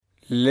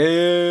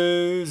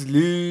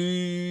Leslie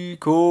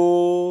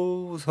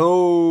Calls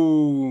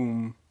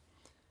Home.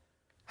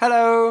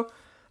 Hello,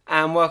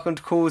 and welcome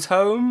to Calls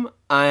Home.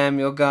 I am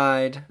your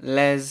guide,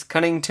 Les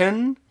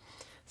Cunnington.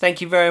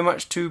 Thank you very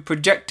much to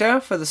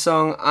Projector for the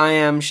song I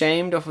Am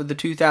Shamed off of the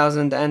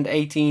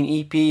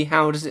 2018 EP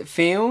How Does It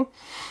Feel?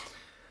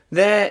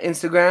 Their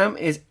Instagram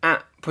is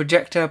at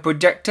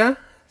Projector.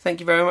 Thank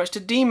you very much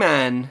to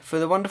D-Man for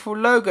the wonderful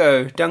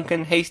logo,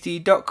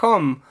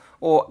 duncanhasty.com.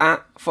 or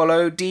at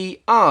follow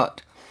D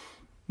Art.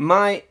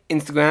 My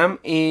Instagram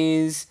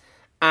is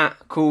at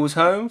Calls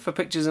Home for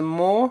pictures and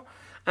more.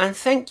 And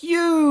thank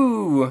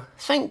you.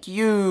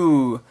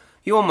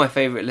 You're my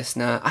favourite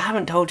listener. I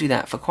haven't told you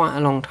that for quite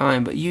a long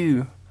time, but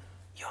you're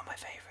my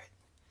favourite.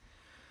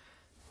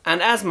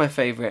 And as my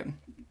favourite,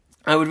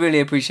 I would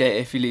really appreciate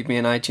it if you leave me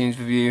an iTunes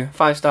review,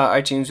 5-star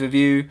iTunes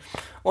review,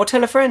 or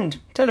tell a friend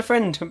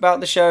about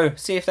the show,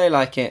 see if they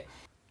like it.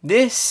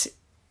 This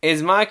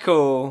is my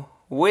call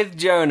with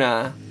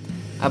Jonah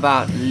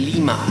about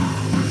Lima.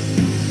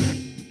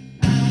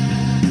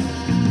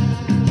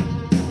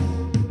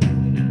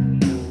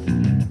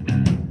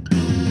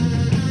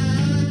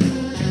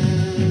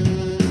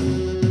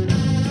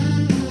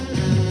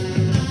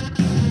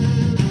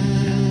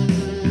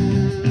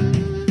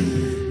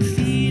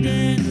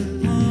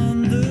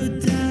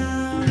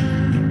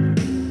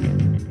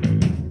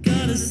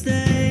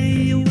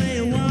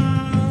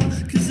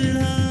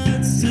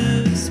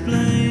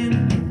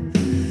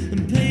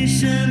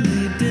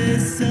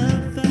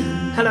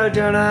 Hello,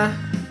 Jonah.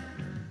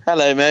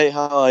 Hello, mate.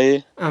 How are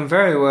you? I'm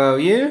very well.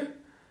 You?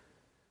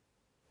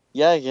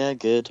 Yeah,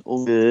 good.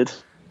 All good.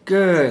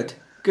 Good.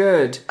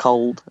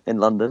 Cold in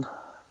London.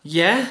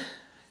 Yeah,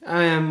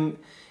 I am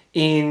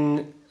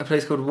in a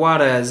place called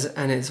Juarez,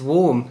 and it's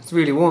warm. It's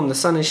really warm. The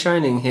sun is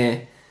shining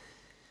here,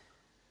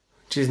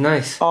 which is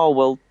nice. Oh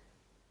well,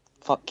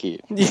 fuck you.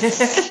 Yeah.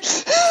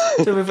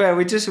 To be fair,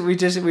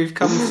 we've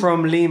come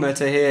from Lima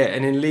to here,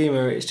 and in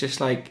Lima it's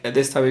just like at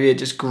this time of year,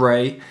 just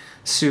grey.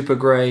 Super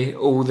grey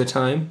all the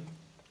time,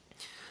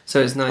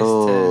 so it's nice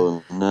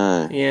no.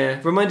 Yeah,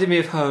 reminded me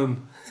of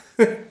home.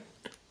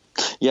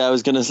 Yeah, I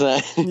was gonna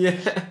say.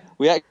 Yeah,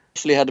 we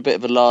actually had a bit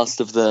of a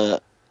last of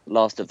the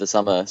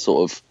summer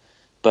sort of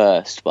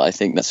burst, but I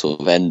think that sort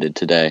of ended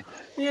today.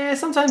 Yeah,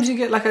 sometimes you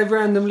get like a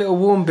random little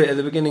warm bit at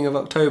the beginning of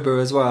October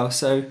as well,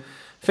 so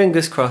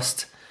fingers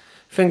crossed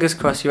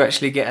you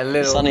actually get a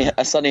little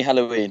sunny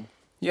Halloween.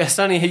 Yeah,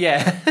 sunny.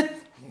 Yeah.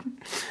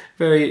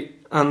 Very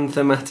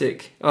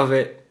unthematic of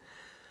it.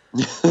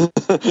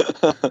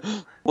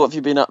 What have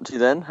you been up to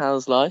then?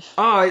 How's life?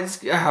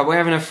 We're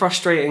having a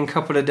frustrating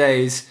couple of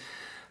days,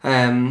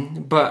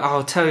 but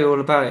I'll tell you all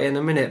about it in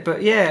a minute.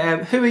 But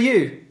yeah, who are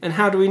you and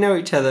how do we know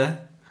each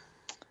other?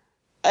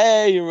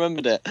 Hey, you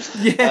remembered it.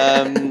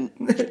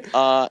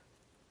 Yeah.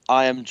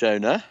 I am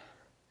Jonah.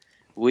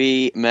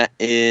 We met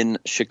in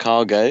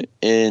Chicago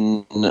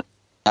in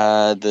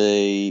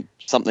the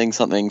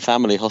something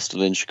family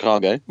hostel in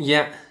Chicago.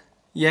 Yeah.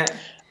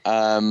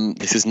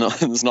 This is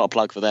not a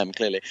plug for them,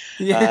 clearly.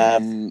 Yeah.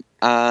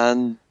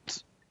 And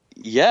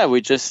yeah,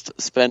 we just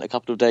spent a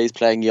couple of days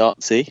playing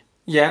Yahtzee.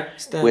 Yeah,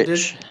 standard.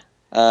 Which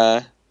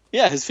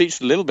has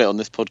featured a little bit on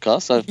this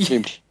podcast. I've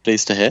been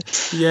pleased to hear.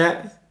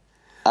 Yeah.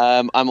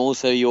 I'm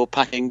also your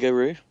packing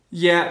guru.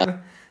 Yeah.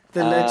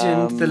 The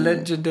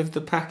legend of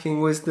the packing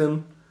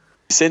wisdom.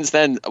 Since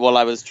then, while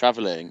I was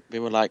travelling,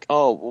 people were like,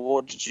 "Oh, well,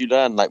 what did you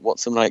learn? Like,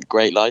 what's some like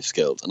great life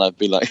skills?" And I'd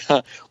be like,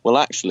 "Well,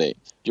 actually, do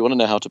you want to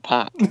know how to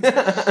pack?"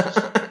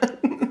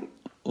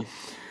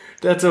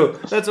 That's all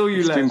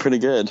you learned. It's been pretty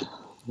good.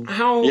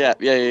 How?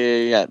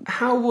 Yeah.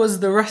 How was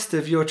the rest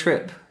of your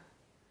trip?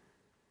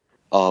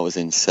 Oh, it was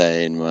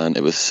insane, man.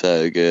 It was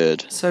so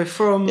good. So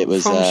from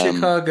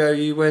Chicago,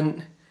 you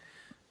went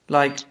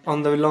like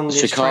on the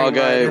longest train ride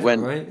ever,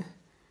 right?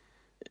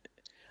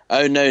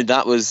 Oh no,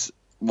 that was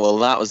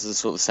the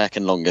sort of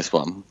second longest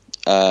one.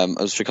 It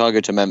was Chicago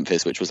to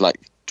Memphis, which was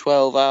like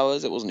 12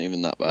 hours. It wasn't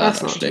even that bad.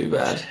 That's actually. Not too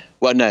bad.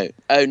 Well, no.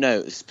 Oh no,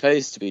 it was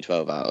supposed to be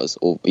 12 hours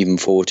or even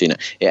 14. It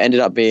ended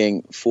up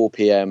being 4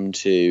 p.m.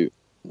 to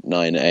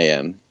 9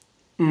 a.m.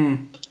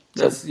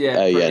 That's long.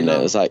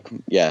 It was like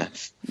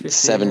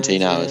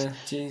 17 hours. Yeah,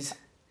 jeez.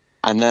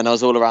 And then I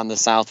was all around the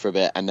south for a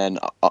bit, and then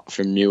up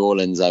from New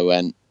Orleans I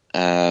went.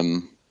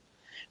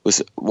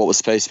 Was what was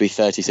supposed to be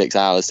 36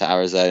 hours to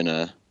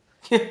Arizona.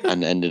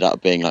 And ended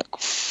up being like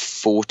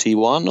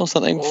 41 or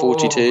something,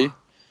 42.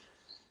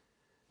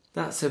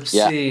 That's obscene.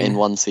 Yeah, in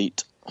one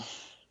seat.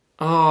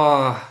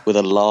 Oh. With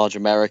a large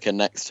American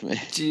next to me.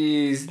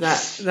 Jeez,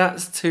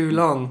 that's too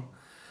long.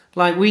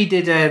 Like we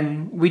did a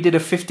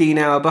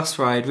 15-hour bus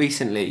ride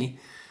recently,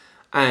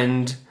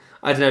 and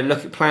I don't know,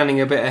 planning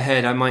a bit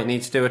ahead, I might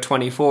need to do a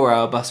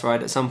 24-hour bus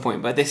ride at some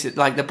point. But this is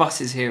like the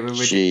buses here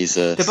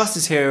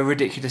are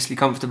ridiculously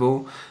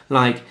comfortable.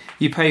 Like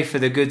you pay for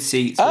the good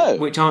seats,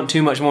 which aren't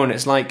too much more, and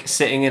it's like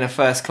sitting in a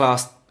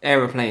first-class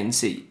aeroplane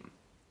seat.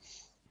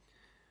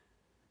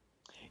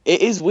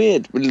 It is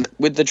weird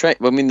with the train.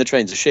 I mean, the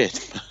trains are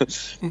shit,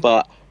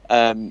 but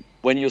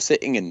when you're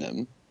sitting in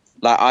them,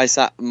 Like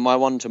my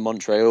one to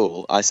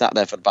Montreal, I sat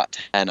there for about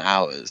 10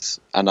 hours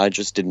and I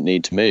just didn't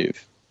need to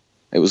move.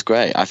 It was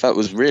great. I felt it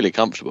was really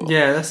comfortable.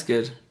 Yeah, that's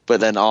good. But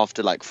then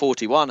after like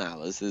 41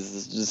 hours,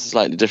 it's just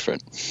slightly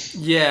different.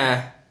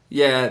 Yeah,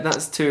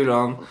 that's too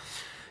long.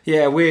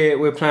 Yeah,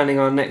 we're planning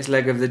our next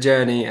leg of the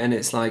journey, and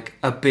it's like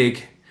a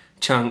big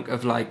chunk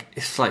of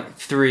it's like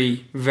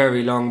 3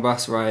 very long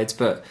bus rides,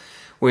 but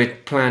we're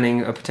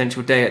planning a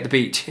potential day at the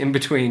beach in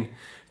between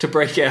to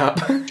break it up.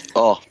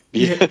 Oh,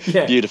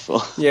 Yeah.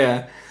 Beautiful.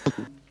 Yeah.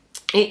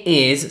 It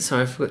is,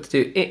 sorry I forgot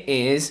to do, it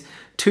is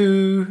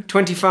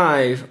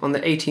 2:25 on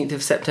the 18th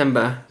of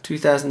September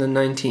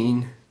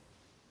 2019.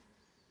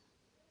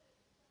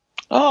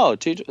 Oh,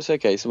 it's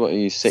okay. So what are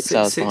you, 6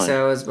 hours behind? 6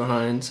 hours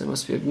behind, so it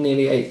must be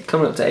nearly 8,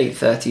 coming up to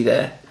 8:30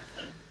 there.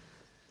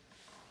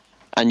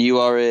 And you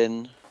are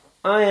in?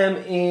 I am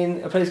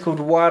in a place called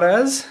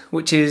Huaraz,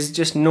 which is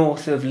just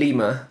north of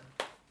Lima.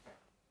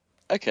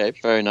 Okay,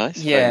 very nice.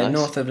 Yeah, very nice.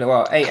 north of,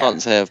 well, 8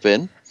 Can't say I've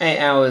been. 8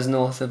 hours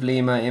north of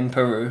Lima in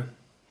Peru.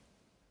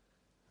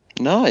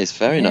 Nice,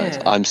 very nice.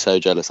 I'm so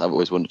jealous. I've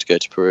always wanted to go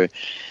to Peru.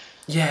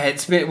 Yeah,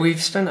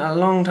 we've spent a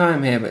long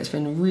time here, but it's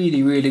been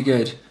really, really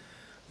good.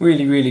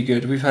 Really, really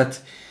good. We've had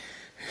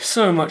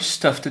so much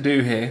stuff to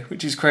do here,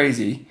 which is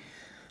crazy.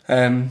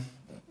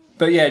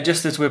 But yeah,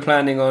 just as we're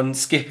planning on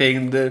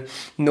skipping the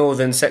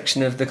northern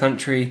section of the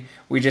country,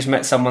 we just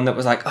met someone that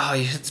was like, oh,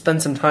 you should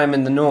spend some time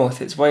in the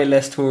north. It's way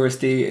less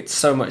touristy, it's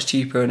so much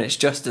cheaper, and it's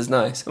just as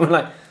nice. And we're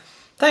like,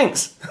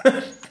 thanks.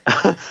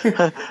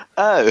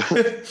 Oh.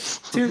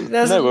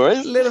 There's no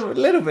worries. A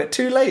little bit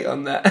too late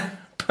on that.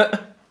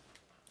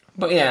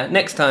 But yeah,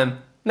 next time.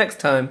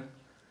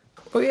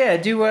 But yeah,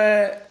 do you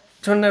want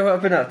to know what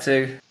I've been up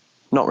to?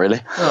 Not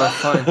really. Oh,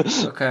 fine.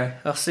 Okay,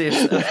 I'll see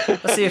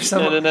if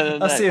someone. No.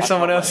 I'll see if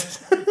someone else.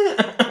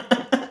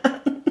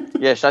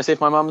 Yeah, should I see if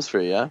my mum's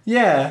free? Yeah.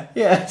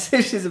 Yeah. See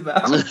if she's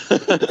about.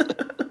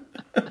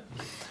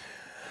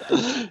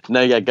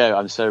 No, yeah, go.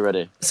 I'm so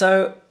ready.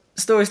 So,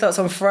 story starts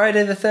on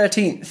Friday the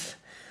 13th.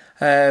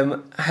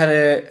 Had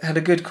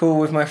a good call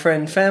with my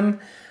friend Fem,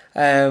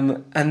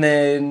 and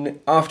then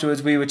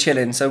afterwards we were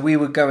chilling. So we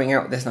were going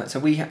out this night.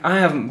 So I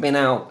haven't been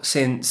out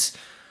since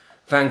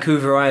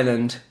Vancouver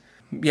Island.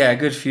 Yeah, a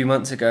good few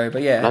months ago.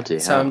 But yeah, Bloody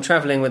so hell. I'm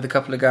travelling with a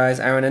couple of guys,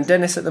 Aaron and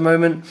Dennis at the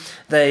moment.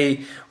 They're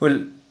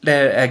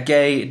a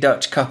gay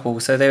Dutch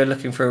couple, so they were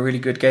looking for a really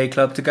good gay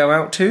club to go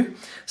out to.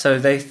 So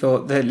they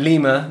thought that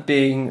Lima,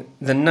 being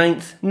the the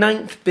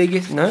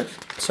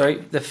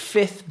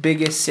 5th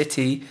biggest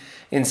city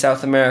in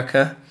South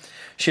America,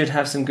 should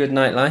have some good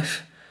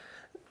nightlife.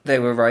 They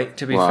were right,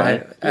 to be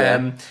fair.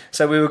 Yeah.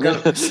 So we were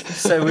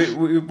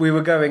we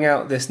were going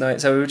out this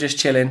night. So we were just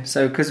chilling.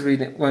 So because we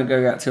weren't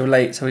going out till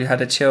late, so we had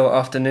a chill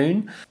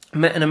afternoon.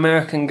 Met an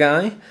American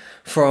guy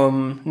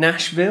from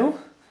Nashville,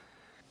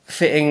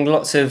 fitting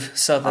lots of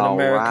Southern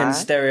American right.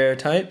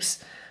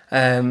 stereotypes.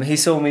 He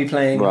saw me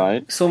playing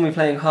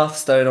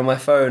Hearthstone on my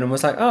phone and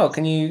was like, "Oh,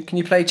 can you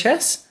play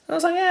chess?" I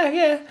was like,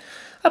 "Yeah,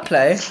 I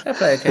play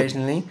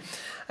occasionally."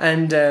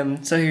 And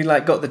so he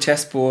got the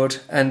chessboard,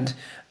 and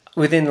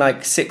within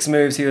 6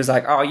 moves he was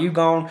like, "Oh, you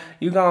gon'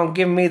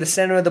 give me the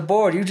center of the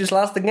board? You just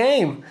lost the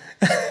game."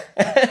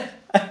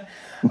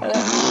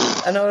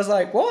 And I was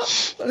like,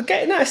 "What?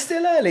 Okay, no, it's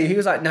still early." He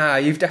was like, "Nah,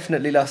 you've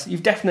definitely lost.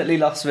 You've definitely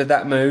lost with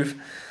that move."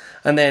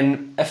 And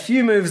then a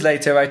few moves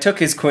later, I took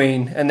his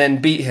queen and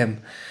then beat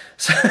him.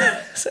 So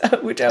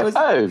which I was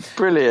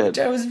brilliant. Which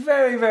I was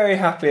very, very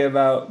happy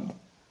about.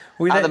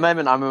 At the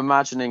moment, I'm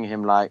imagining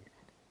him were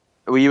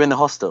you in the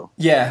hostel?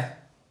 Yeah.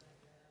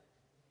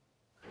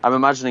 I'm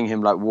imagining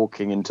him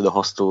walking into the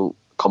hostel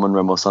common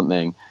room or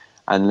something,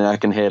 and then I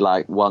can hear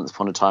Once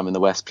Upon a Time in the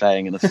West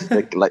playing, and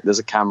there's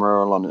a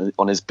camera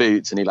on his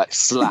boots, and he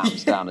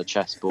slams down a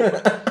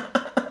chessboard.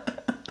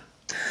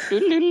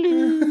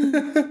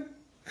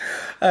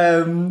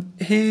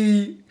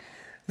 He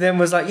then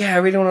was like, "Yeah, I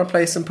really want to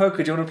play some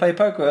poker. Do you want to play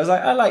poker?" I was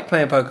like, "I like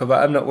playing poker,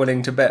 but I'm not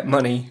willing to bet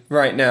money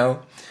right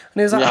now." And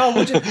he was like, "Oh,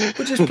 we'll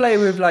just play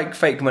with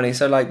fake money."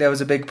 So there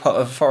was a big pot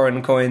of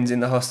foreign coins in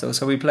the hostel.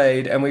 So we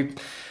played, and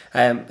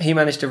he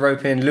managed to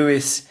rope in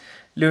Lewis,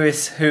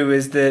 who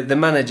is the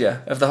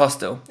manager of the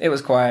hostel. It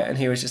was quiet, and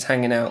he was just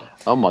hanging out.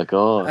 Oh my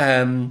god.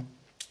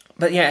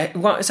 But yeah,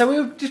 so we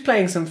were just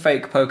playing some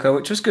fake poker,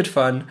 which was good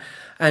fun,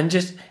 and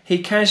he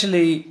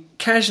casually,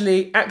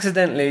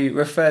 accidentally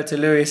referred to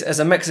Luis as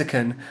a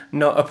Mexican,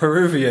 not a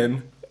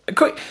Peruvian.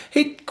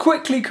 He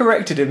quickly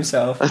corrected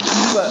himself,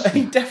 but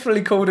he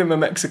definitely called him a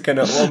Mexican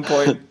at one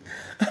point.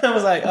 And I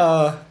was like,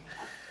 "Oh,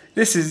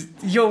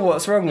 you're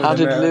what's wrong with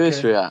America." How did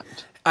Luis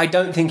react? I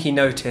don't think he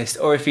noticed,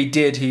 or if he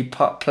did, he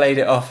played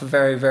it off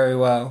very, very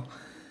well.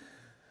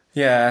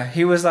 Yeah,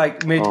 he was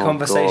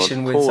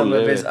mid-conversation with some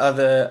Lewis. of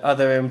his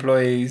other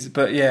employees,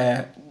 but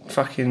yeah,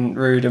 fucking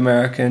rude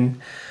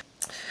American.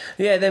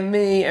 Yeah, then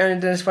me, Aaron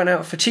and Dennis went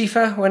out for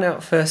Chifa, went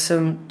out for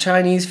some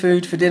Chinese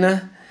food for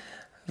dinner.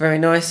 Very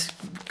nice,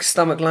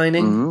 stomach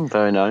lining.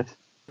 Very nice.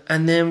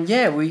 And then,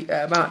 we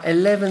about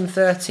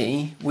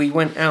 11:30, we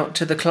went out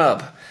to the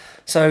club.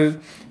 So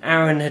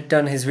Aaron had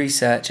done his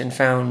research and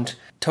found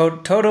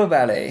Toro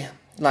Ballet,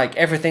 like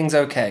everything's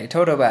okay.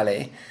 Todo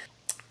Valley,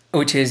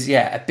 which is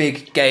a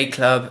big gay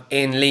club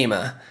in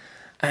Lima,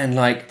 and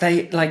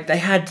they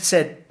had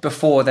said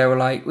before, they were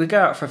like, we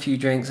go out for a few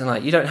drinks and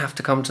like you don't have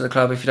to come to the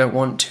club if you don't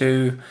want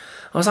to.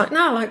 I was like,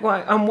 no, like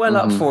I'm well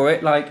up for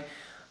it. Like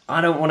I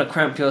don't want to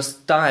cramp your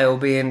style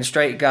being the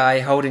straight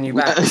guy holding you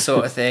back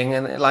sort of thing.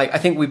 And like I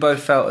think we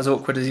both felt as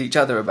awkward as each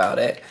other about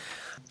it.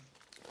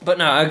 But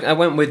no, I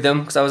went with them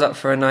because I was up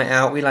for a night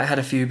out. We like had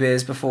a few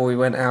beers before we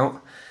went out.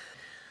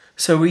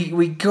 So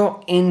we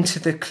got into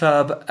the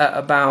club at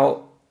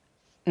about...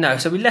 No,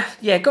 so we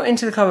left... Yeah, got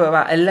into the club at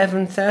about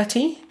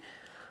 11:30.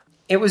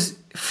 It was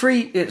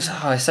free...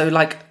 So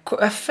like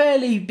a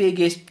fairly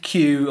big-ish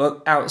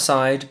queue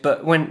outside,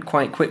 but went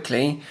quite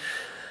quickly.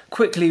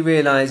 Quickly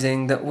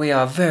realising that we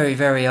are very,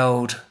 very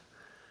old.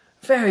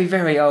 Very,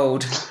 very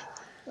old.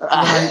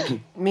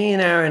 Like, me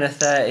and Aaron are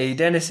 30,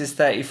 Dennis is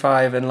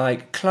 35, and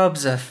like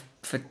clubs are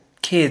for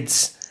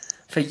kids,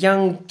 for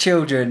young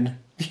children.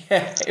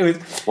 Yeah, it was.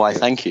 Why?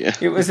 Thank you.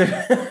 It was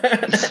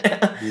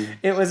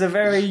it was a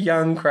very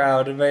young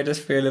crowd and made us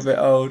feel a bit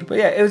old. But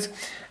yeah,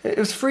 it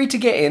was free to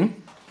get in.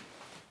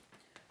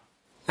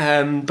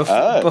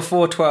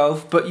 Before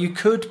 12, but you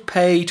could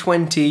pay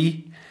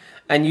 20,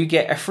 and you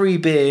get a free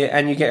beer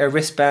and you get a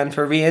wristband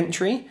for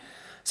re-entry.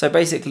 So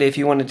basically, if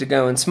you wanted to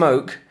go and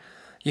smoke,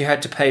 you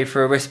had to pay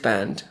for a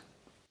wristband.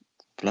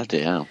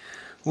 Bloody hell.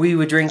 We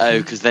were drinking...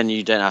 Oh, because then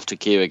you don't have to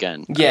queue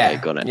again. Yeah,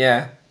 okay, got it.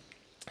 Yeah.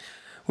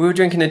 We were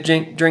drinking a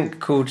drink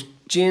called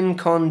Gin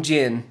Con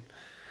Gin,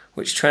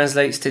 which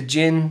translates to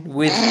gin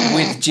with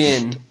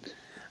gin.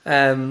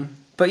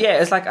 But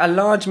yeah, it's like a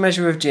large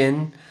measure of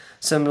gin,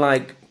 some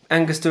like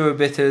Angostura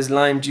bitters,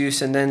 lime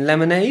juice, and then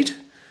lemonade.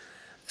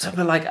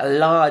 Something like a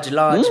large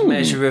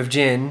measure of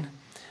gin.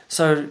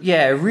 So,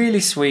 yeah, really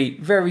sweet,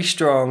 very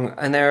strong,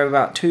 and they're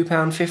about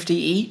 £2.50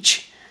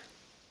 each.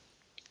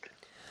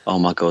 Oh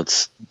my God,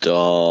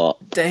 stop.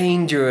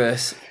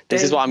 Dangerous.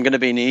 This is what I'm going to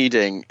be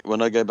needing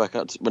when I go back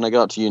up when I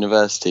go up to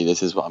university.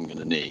 This is what I'm going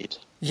to need.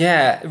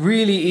 Yeah,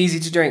 really easy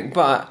to drink,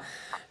 but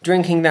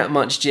drinking that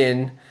much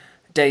gin,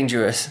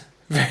 dangerous.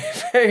 Very,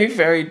 very,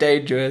 very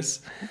dangerous.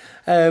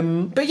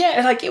 But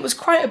yeah, like it was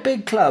quite a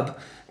big club.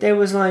 There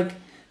was like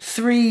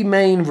 3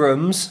 main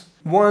rooms.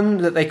 One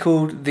that they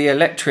called the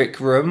Electric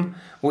Room,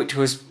 which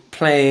was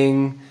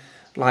playing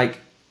like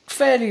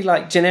fairly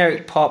like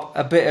generic pop,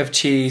 a bit of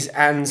cheese,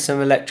 and some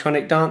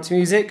electronic dance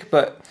music,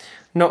 but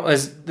not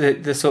as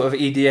the sort of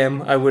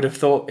EDM I would have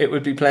thought it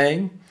would be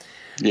playing.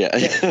 Yeah.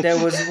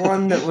 There was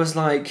one that was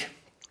like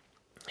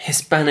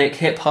Hispanic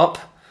hip hop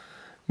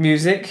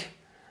music,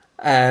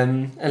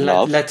 Latina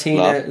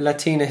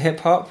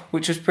hip hop,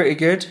 which was pretty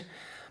good.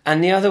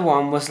 And the other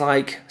one was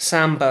like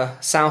samba,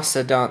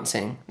 salsa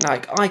dancing.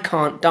 Like, I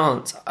can't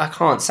dance. I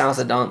can't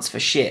salsa dance for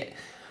shit.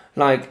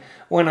 Like,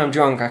 when I'm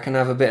drunk, I can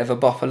have a bit of a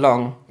bop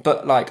along.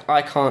 But, like,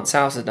 I can't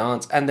salsa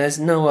dance. And there's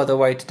no other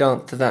way to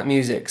dance to that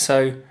music.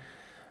 So,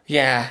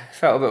 yeah,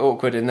 felt a bit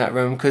awkward in that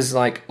room. Because,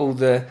 like, all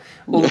the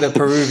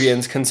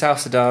Peruvians can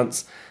salsa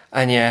dance.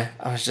 And, yeah,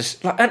 I was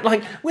just...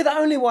 Like, we're the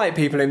only white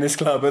people in this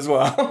club as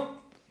well.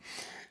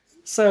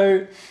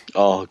 So...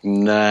 Oh,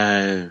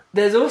 no.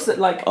 There's also,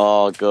 like...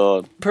 Oh,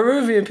 God.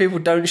 Peruvian people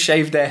don't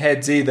shave their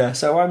heads either,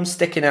 so I'm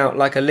sticking out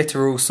like a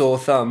literal sore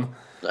thumb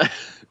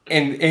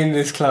in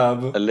this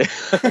club.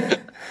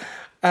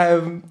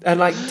 And,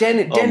 like,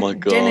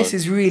 Dennis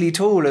is really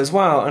tall as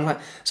well. And, like,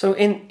 so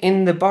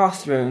in the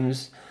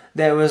bathrooms,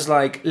 there was,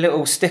 like,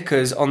 little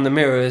stickers on the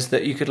mirrors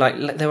that you could,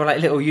 like... They were,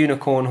 like, little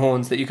unicorn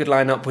horns that you could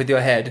line up with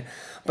your head.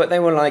 But they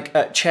were, like,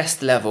 at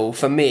chest level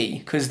for me,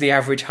 because the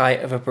average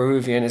height of a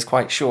Peruvian is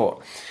quite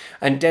short.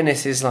 And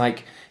Dennis is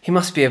like, he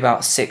must be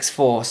about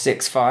 6'4",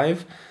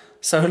 6'5".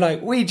 So,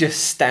 like, we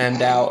just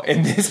stand out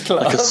in this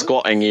club. Like a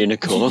squatting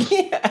unicorn.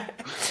 Yeah,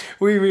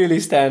 we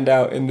really stand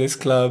out in this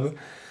club.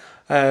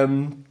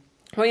 Well,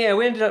 yeah,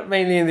 we ended up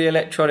mainly in the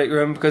electronic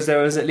room because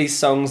there was at least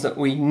songs that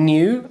we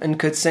knew and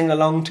could sing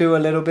along to a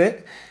little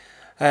bit.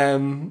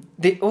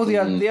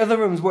 The other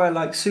rooms were,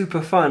 like,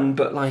 super fun,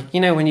 but, like, you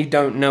know, when you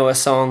don't know a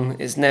song,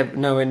 it's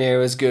nowhere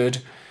near as good.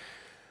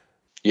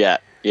 Yeah.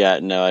 Yeah,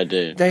 no, I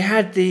do. They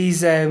had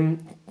these,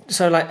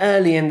 so like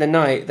early in the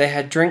night, they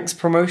had drinks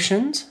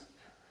promotions.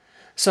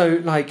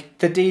 So like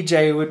the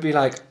DJ would be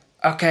like,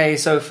 okay,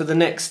 so for the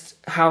next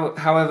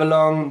however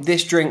long,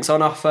 this drink's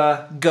on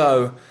offer,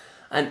 go.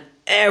 And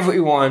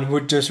everyone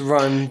would just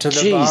run to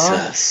the bar.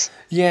 Jesus.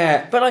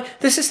 Yeah, but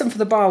like the system for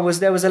the bar was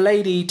there was a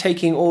lady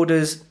taking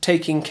orders,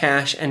 taking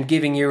cash and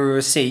giving you a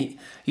receipt.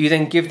 You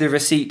then give the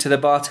receipt to the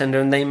bartender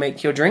and they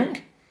make your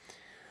drink.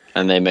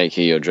 And they make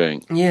you your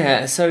drink.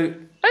 Yeah, so...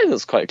 Oh,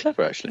 that's quite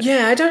clever, actually.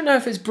 Yeah, I don't know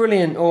if it's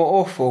brilliant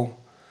or awful.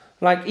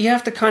 Like, you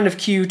have to kind of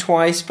queue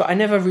twice, but I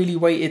never really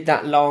waited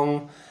that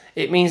long.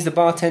 It means the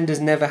bartenders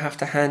never have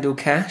to handle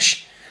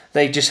cash.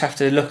 They just have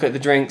to look at the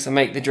drinks and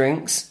make the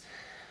drinks.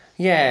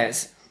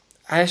 Yes.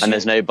 And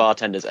there's no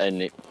bartenders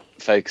only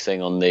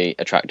focusing on the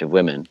attractive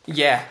women.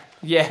 Yeah,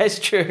 it's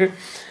true.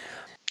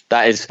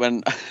 That is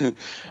when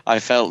I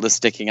felt the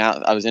sticking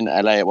out. I was in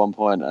LA at one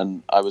point,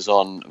 and I was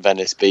on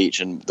Venice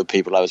Beach, and the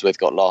people I was with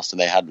got lost, and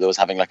they was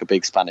having like a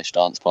big Spanish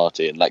dance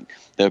party, and like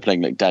they were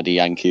playing like Daddy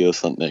Yankee or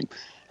something.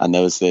 And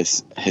there was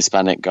this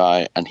Hispanic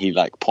guy, and he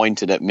like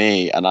pointed at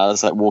me, and I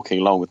was like walking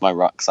along with my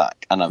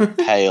rucksack, and I'm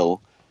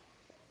pale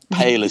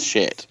as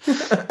shit,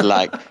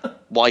 like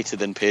whiter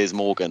than Piers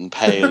Morgan,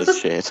 pale as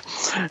shit.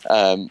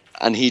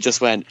 And he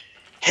just went,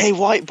 "Hey,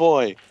 white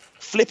boy,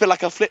 flip it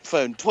like a flip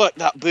phone, twerk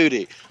that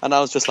booty." And I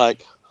was just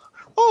like,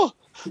 oh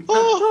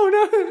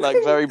no,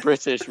 like very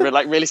British,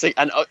 like really sick.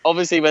 And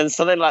obviously when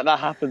something like that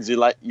happens, you're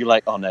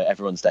like, oh no,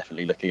 everyone's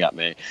definitely looking at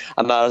me.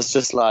 And I was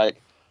just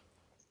like,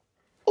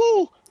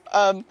 oh.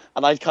 And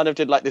I kind of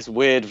did like this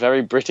weird,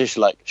 very British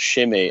like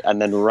shimmy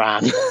and then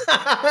ran.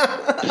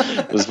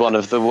 It was one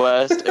of the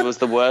worst. It was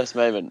the worst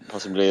moment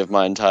possibly of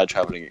my entire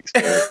travelling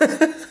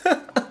experience.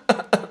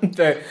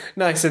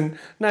 nice and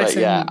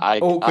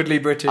awkwardly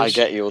British. I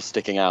get you all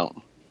sticking out.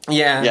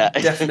 Yeah,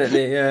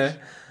 definitely, yeah.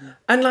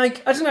 And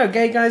like, I don't know,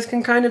 gay guys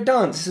can kind of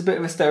dance. It's a bit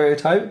of a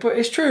stereotype, but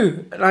it's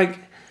true. Like,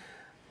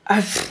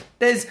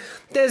 there's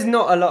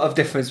not a lot of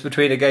difference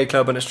between a gay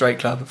club and a straight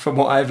club, from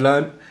what I've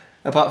learned.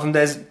 Apart from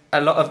there's a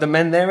lot of the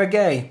men there are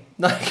gay.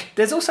 Like,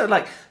 there's also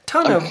like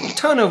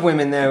ton of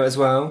women there as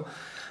well.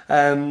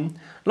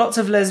 Lots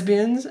of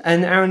lesbians.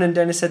 And Aaron and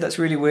Dennis said that's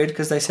really weird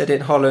because they said in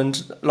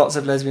Holland lots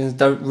of lesbians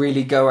don't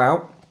really go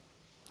out.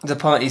 The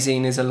party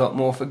scene is a lot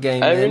more for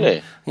gay men. Oh,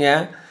 really?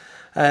 Yeah.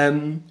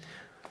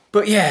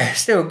 But yeah,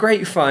 still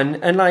great fun.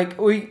 And like,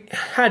 we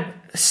had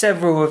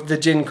several of the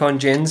Gin Con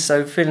gins,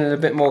 so feeling a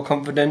bit more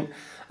confident.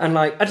 And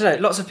like, I don't know,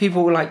 lots of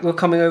people like were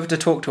coming over to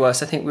talk to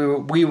us. I think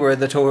we were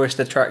the tourist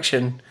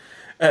attraction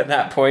at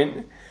that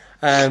point.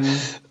 I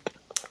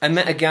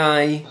met a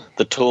guy.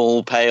 The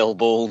tall, pale,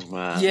 bald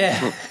man.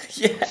 Yeah,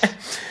 yeah.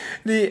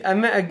 I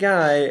met a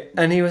guy,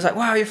 and he was like,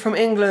 "Wow, you're from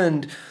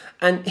England,"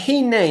 and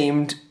he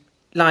named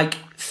like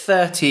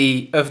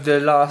 30 of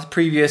the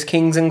previous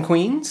kings and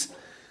queens,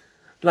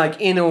 like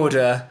in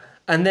order,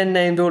 and then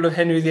named all of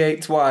Henry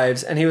VIII's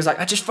wives. And he was like,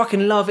 "I just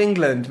fucking love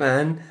England,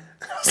 man."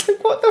 I was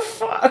like, what the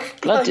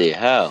fuck? Bloody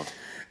hell.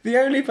 The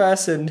only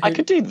person I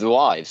could do the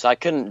wives. I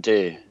couldn't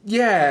do...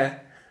 Yeah.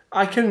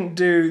 I couldn't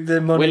do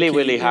the monarchy.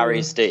 Willy,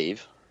 Harry,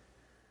 Steve.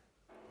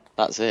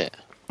 That's it.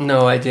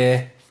 No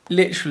idea.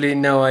 Literally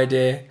no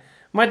idea.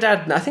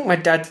 I think my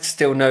dad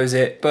still knows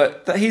it,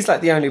 but he's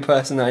like the only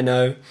person I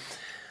know.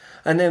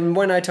 And then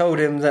when I told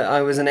him that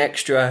I was an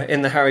extra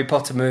in the Harry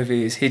Potter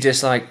movies, he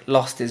just like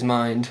lost his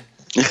mind.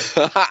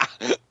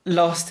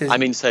 I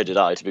mean, so did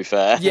I, to be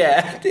fair.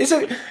 Yeah,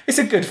 it's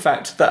a good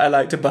fact that I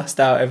like to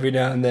bust out every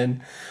now and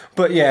then.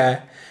 But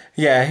yeah,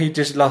 he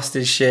just lost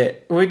his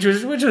shit, which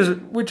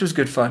was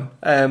good fun.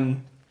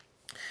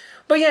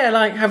 But yeah,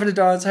 like having a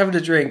dance, having a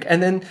drink,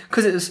 and then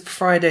because it was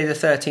Friday the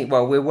 13th.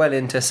 Well, we're well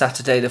into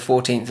Saturday the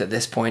 14th at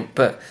this point,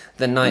 but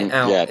the night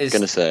out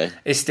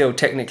is still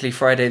technically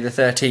Friday the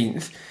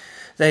 13th.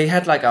 They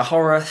had like a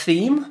horror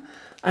theme,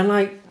 and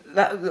like.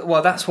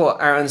 That's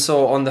what Aaron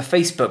saw on the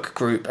Facebook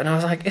group, and I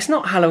was like, it's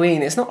not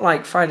Halloween, it's not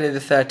like Friday the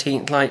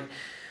 13th, like,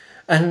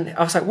 and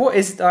I was like, what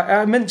is,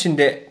 I mentioned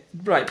it,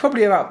 like,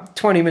 probably about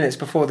 20 minutes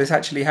before this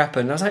actually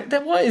happened. I was like,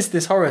 what is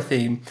this horror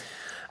theme?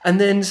 And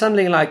then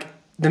suddenly, like,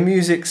 the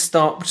music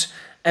stopped,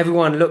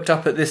 everyone looked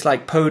up at this,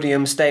 like,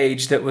 podium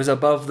stage that was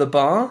above the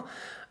bar,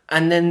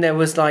 and then there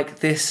was, like,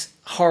 this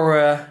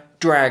horror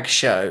drag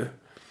show.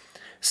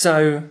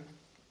 So,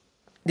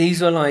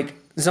 these were, like,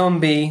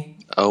 zombie...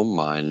 Oh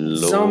my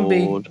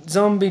lord.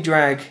 Zombie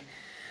drag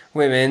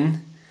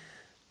women,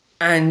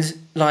 and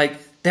like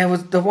there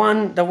was the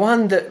one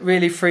that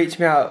really freaked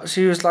me out.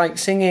 She was like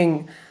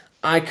singing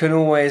 "I Can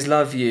Always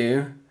Love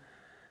You,"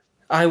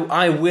 I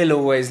will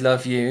always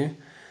love you,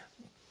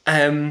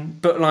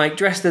 but like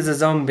dressed as a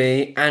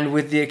zombie and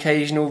with the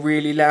occasional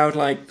really loud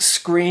like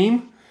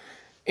scream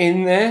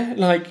in there,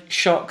 like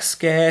shock,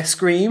 scare,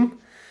 scream,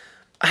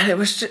 and it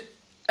was just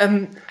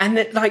and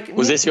it like.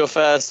 Was this your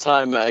first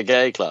time at a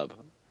gay club?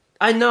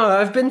 I know,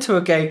 I've been to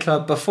a gay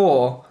club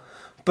before,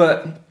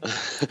 but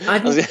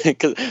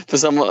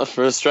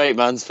for a straight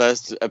man's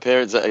first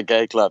appearance at a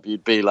gay club,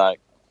 you'd be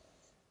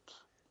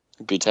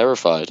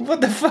terrified.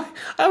 What the fuck?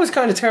 I was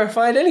kind of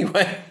terrified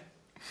anyway.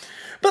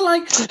 But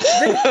like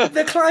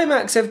the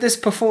climax of this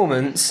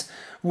performance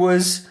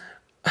was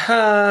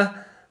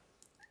her,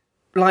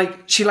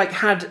 like she like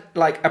had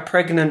like a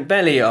pregnant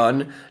belly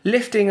on,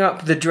 lifting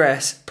up the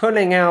dress,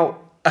 pulling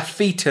out a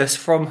fetus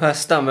from her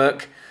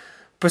stomach,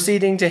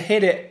 proceeding to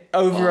hit it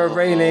over a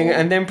railing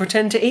and then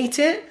pretend to eat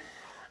it.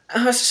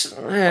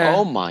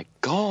 Oh my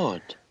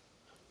god.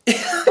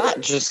 That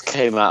just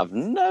came out of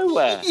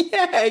nowhere.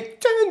 Yeah,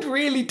 it turned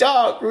really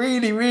dark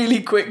really,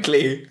 really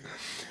quickly.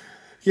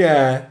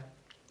 Yeah.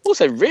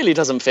 Also, really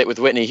doesn't fit with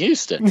Whitney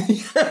Houston.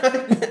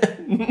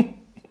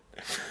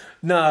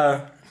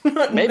 No.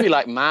 Maybe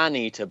like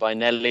Man-Eater by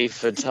Nelly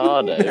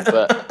Furtado,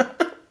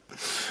 but...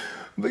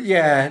 But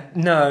yeah,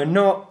 no,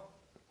 not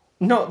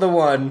the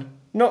one.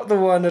 Not the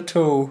one at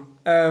all.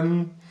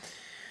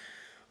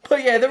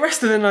 But yeah, the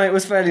rest of the night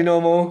was fairly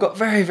normal. Got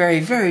very, very,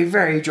 very,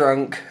 very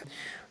drunk.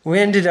 we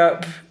ended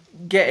up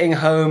getting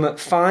home at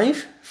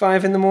 5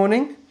 in the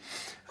morning.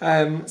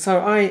 So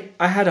I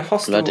had a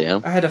hostel. Bloody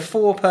hell. I had a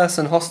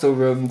 4-person hostel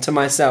room to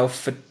myself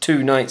for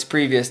 2 nights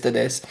previous to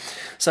this.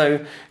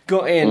 So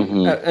got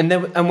in,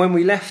 and when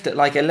we left at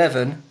like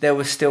 11, there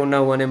was still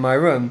no one in my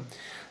room.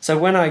 So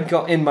when I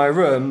got in my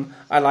room,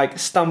 I like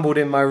stumbled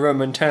in my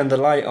room and turned the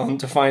light on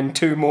to find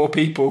 2 more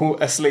people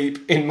asleep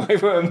in my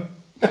room.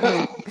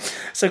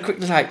 So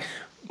quickly, like,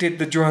 did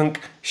the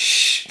drunk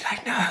shh?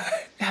 Like, no,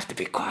 you have to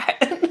be quiet.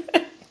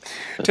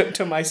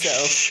 to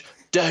myself. Shh,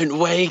 don't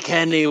wake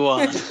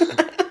anyone.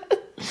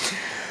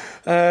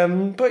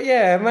 But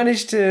yeah, I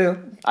managed to.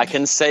 I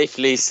can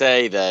safely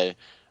say though,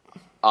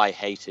 I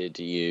hated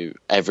you.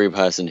 Every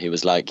person who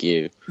was like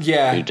you,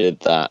 Yeah, who did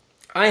that.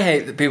 I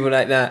hate the people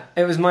like that.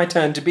 It was my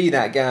turn to be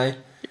that guy.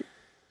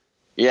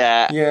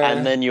 Yeah, Yeah.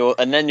 and then you're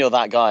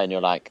that guy, and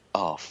you're like,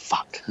 oh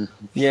fuck.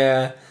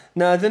 Yeah.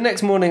 No, the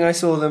next morning I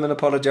saw them and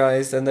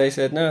apologised, and they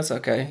said, no, it's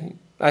okay.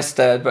 I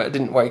stirred, but I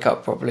didn't wake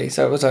up properly,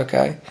 so it was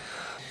okay.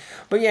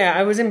 But yeah,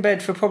 I was in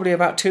bed for probably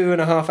about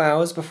 2.5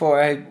 hours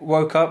before I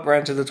woke up,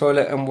 ran to the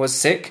toilet, and was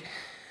sick.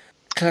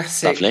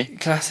 Lovely.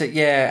 Classic,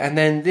 yeah. And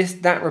then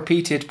that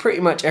repeated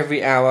pretty much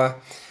every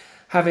hour.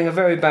 Having a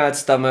very bad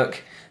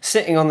stomach,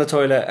 sitting on the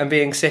toilet and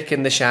being sick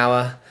in the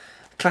shower.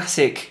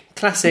 Classic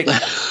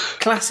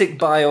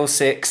bile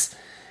 6.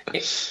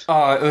 It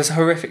was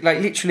horrific. Like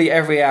literally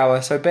every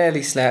hour. So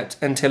barely slept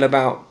until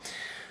about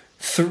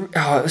 3.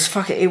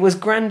 It was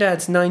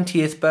Grandad's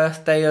 90th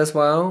birthday as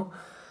well,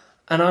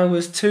 and I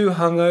was too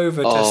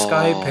hungover to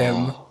Skype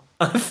him.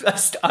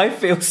 I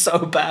feel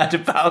so bad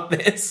about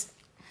this.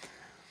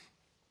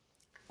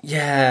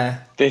 Yeah.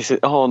 This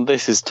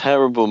is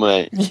terrible,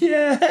 mate.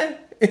 Yeah,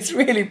 it's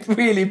really,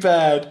 really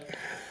bad.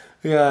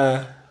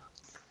 Yeah.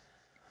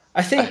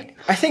 I think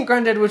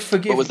Grandad would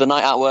forgive. But was the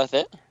night out worth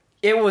it?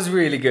 It was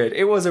really good.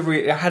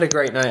 I had a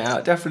great night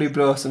out. Definitely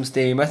blew off some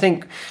steam. I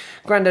think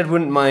Grandad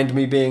wouldn't mind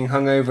me being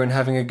hungover and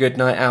having a good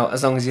night out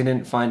as long as you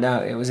didn't find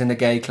out it was in a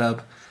gay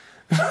club.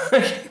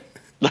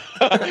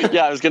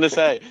 Yeah, I was going to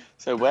say,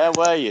 so where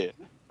were you?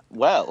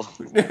 Well,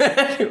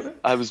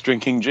 I was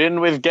drinking gin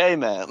with gay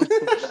men.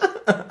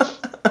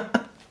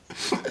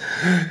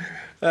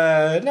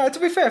 No, to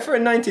be fair, for a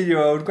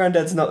 90-year-old,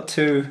 Grandad's not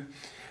too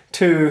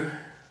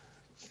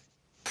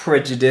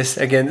prejudiced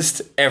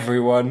against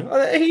everyone.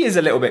 He is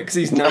a little bit because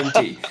he's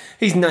 90.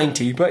 He's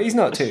 90, but he's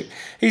not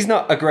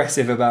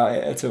aggressive about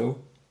it at all.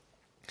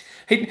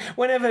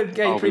 Whenever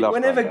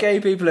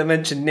gay people are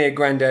mentioned near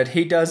Grandad,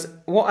 he does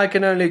what I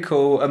can only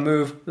call a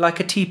move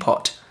like a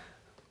teapot.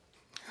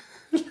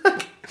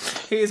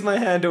 Here's my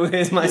handle,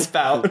 here's my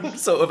spout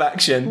sort of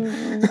action.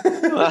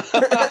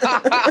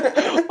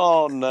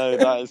 Oh no,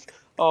 that is...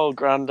 Oh,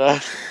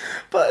 Grandad.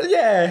 But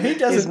yeah, he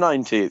doesn't... He's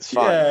 90, it's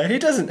fine. Yeah, he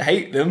doesn't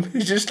hate them. He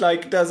just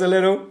like does a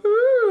little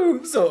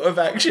ooh sort of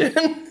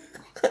action.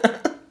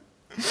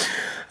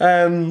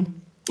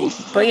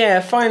 But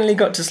yeah, finally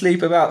got to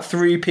sleep about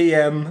 3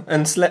 p.m.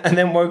 and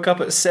then woke up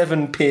at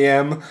 7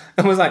 p.m.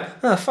 and was like,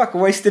 oh fuck, I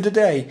wasted a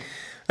day.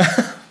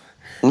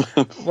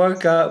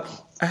 Woke up,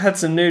 I had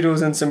some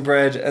noodles and some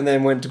bread, and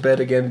then went to bed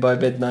again by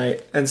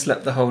midnight and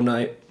slept the whole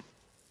night.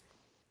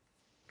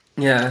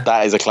 Yeah.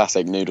 That is a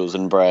classic, noodles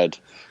and bread.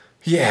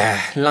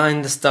 Yeah,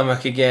 line the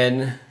stomach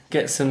again,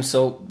 get some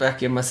salt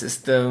back in my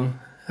system,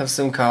 have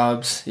some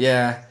carbs.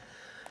 Yeah,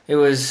 it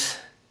was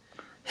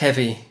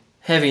heavy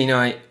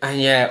night.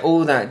 And yeah,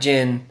 all that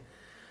gin,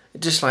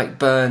 it just like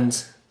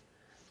burns.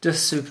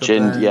 Just super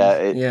Gin, burns.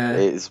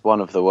 it's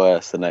one of the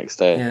worst the next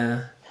day.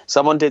 Yeah.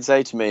 Someone did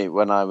say to me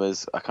when I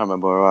can't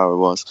remember where I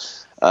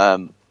was,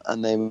 and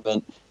they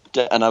went,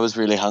 and I was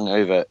really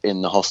hungover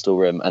in the hostel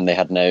room, and they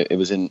had it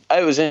was in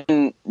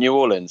New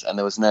Orleans, and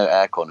there was no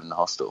aircon in the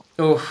hostel.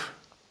 Oof.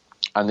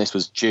 And this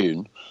was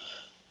June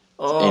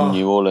in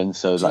New Orleans,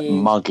 so it was like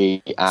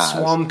muggy as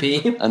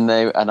swampy. And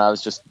I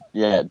was just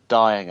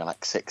dying at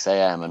like 6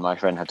 a.m. and my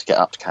friend had to get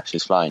up to catch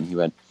his flight, and he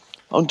went,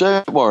 "Oh,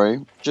 don't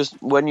worry, just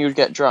when you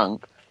get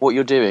drunk, what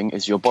you're doing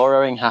is you're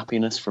borrowing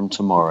happiness from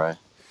tomorrow."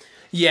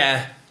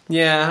 Yeah,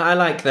 I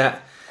like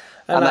that.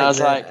 I was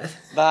like,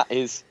 that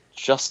is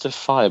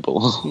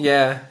justifiable.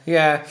 Yeah.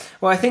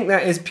 Well, I think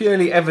that is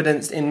purely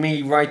evidenced in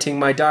me writing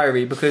my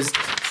diary, because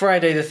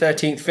Friday the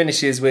 13th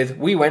finishes with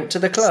 "we went to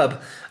the club,"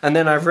 and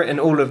then I've written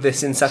all of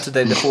this in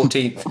Saturday the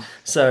 14th.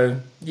 So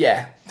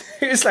yeah,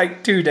 it's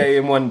like 2 days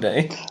in 1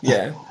 day.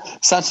 Yeah.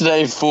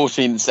 Saturday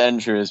 14th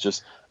century is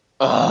just.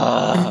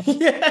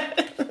 Yeah.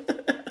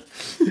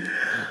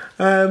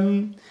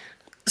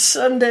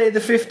 Sunday the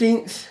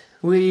 15th,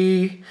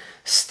 we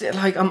still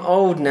I'm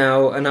old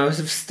now, and I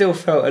still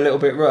felt a little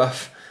bit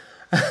rough.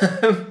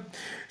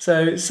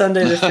 So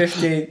Sunday the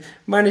 15th,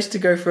 managed to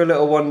go for a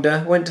little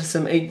wander, went to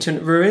some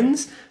ancient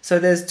ruins. So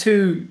there's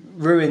 2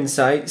 ruin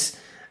sites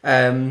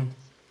in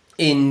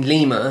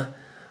Lima,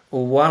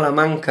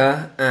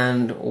 Hualamanca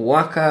and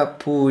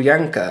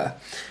Huacapuyanca.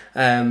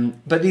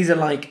 But these are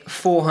like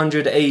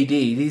 400 AD.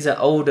 These are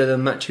older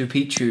than Machu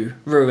Picchu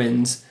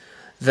ruins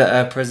that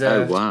are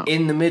preserved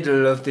in the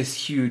middle of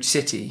this huge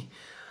city.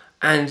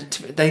 And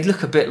they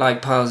look a bit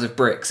like piles of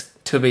bricks,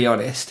 to be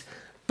honest,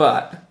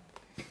 but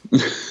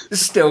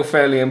still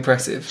fairly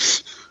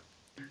impressive.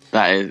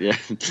 That is, yeah.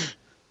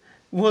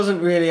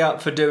 Wasn't really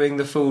up for doing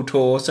the full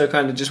tour, so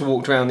kind of just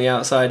walked around the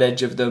outside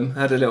edge of them,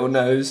 had a little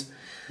nose.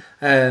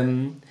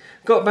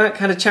 Got back,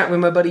 had a chat with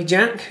my buddy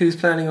Jack, who's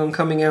planning on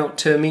coming out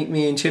to meet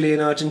me in Chile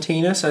and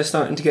Argentina, so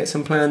starting to get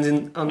some plans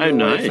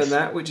underway for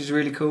that, which is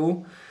really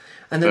cool.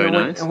 And then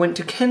I went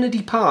to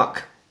Kennedy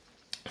Park.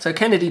 So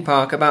Kennedy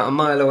Park, about a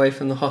mile away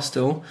from the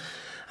hostel,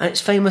 and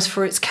it's famous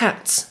for its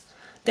cats.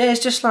 There's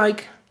just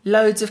like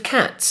loads of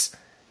cats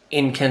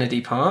in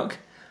Kennedy Park.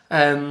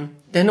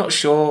 They're not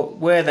sure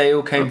where they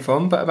all came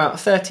from, but about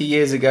 30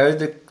 years ago,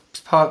 the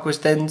park was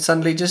then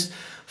suddenly just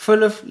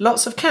full of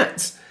lots of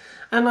cats.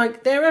 And,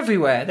 like, they're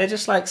everywhere. They're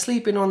just, like,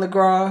 sleeping on the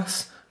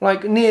grass.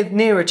 Like,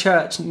 near a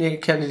church, near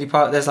Kennedy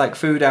Park, there's, like,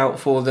 food out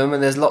for them,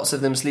 and there's lots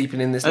of them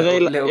sleeping in this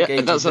little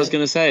gated. That's what I was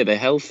going to say. Are they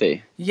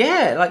healthy?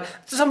 Yeah, like,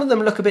 some of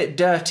them look a bit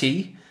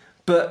dirty,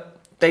 but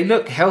they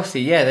look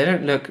healthy. Yeah, they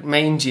don't look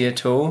mangy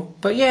at all.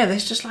 But, yeah,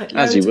 there's just, like,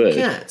 loads of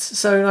cats.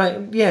 So,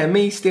 like, yeah,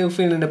 me still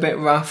feeling a bit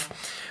rough,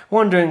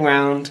 wandering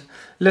around,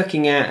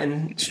 looking at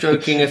and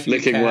stroking a few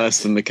Looking cats.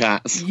 worse than the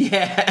cats.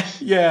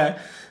 Yeah.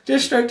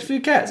 Just stroked a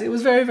few cats. It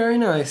was very, very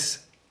nice.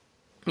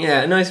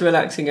 Yeah, a nice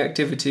relaxing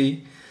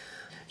activity.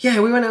 Yeah,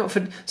 we went out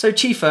for... So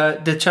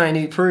chifa,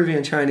 the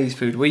Peruvian Chinese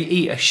food, we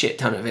eat a shit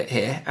ton of it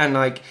here. And,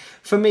 like,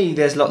 for me,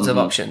 there's lots of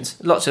options.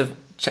 Lots of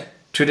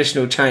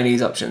traditional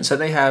Chinese options. So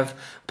they have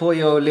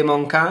pollo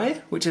limon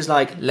kai, which is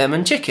like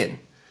lemon chicken.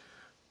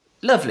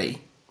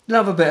 Lovely.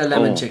 Love a bit of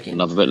lemon chicken.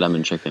 Love a bit of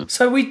lemon chicken.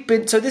 So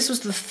this was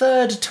the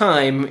third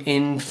time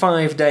in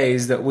 5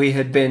 days that we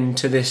had been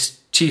to this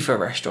chifa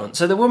restaurant.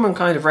 So the woman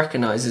kind of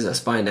recognises us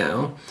by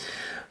now.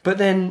 But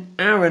then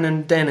Aaron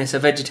and Dennis are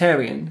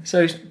vegetarian.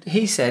 So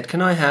he said,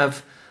 can I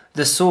have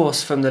the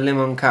sauce from the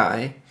limon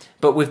kai,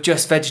 but with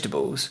just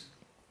vegetables?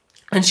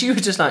 And she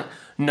was just like,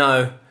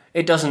 no,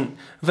 it doesn't.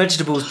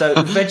 Vegetables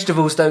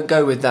don't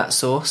go with that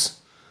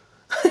sauce.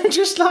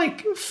 Just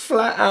like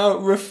flat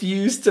out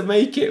refused to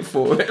make it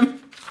for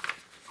him.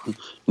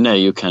 No,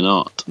 you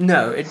cannot.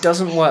 No, it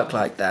doesn't work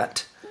like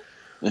that.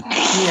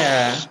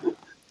 Yeah.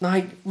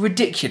 Like,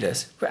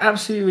 ridiculous.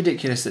 Absolutely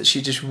ridiculous that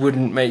she just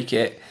wouldn't make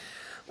it.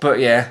 But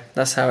yeah,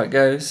 that's how it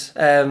goes.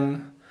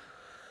 Monday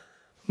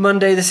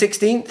the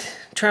 16th,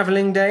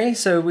 travelling day.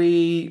 So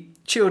we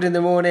chilled in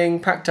the morning,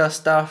 packed our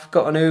stuff,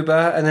 got an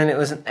Uber, and then it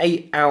was an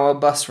 8-hour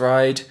bus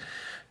ride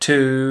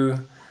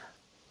to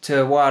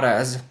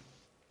Juarez.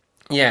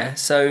 Yeah,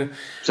 so...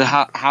 So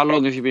how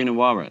long have you been in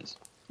Juarez?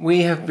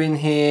 We have been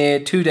here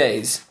 2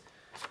 days.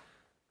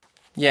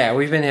 Yeah,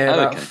 we've been here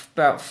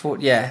about 4...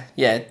 Yeah,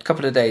 a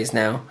couple of days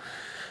now.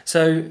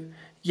 So,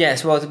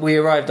 yes, well, we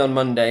arrived on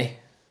Monday.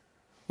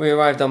 We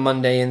arrived on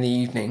Monday in the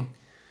evening.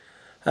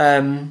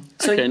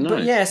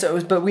 Nice.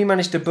 But we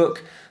managed to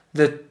book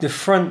the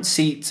front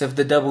seats of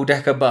the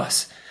double-decker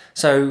bus.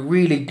 So,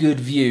 really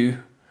good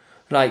view.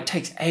 Like,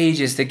 takes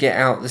ages to get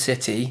out the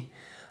city.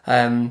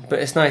 But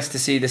it's nice to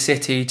see the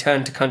city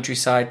turn to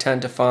countryside, turn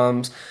to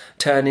farms,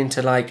 turn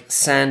into like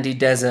sandy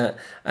desert,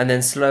 and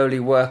then slowly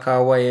work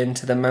our way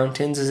into the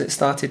mountains as it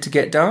started to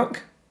get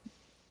dark.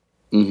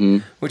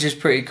 Which is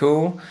pretty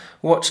cool.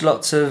 Watch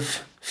lots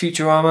of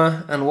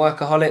Futurama and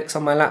Workaholics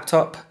on my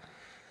laptop.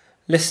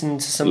 Listen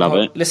to some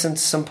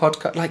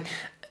podcast. Like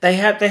they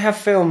have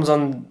films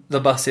on the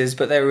buses,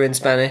 but they were in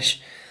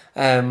Spanish,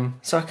 so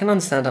I can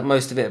understand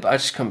most of it, but I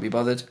just couldn't be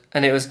bothered.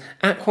 And it was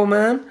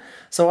Aquaman.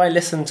 So I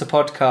listened to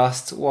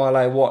podcasts while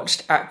I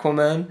watched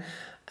Aquaman,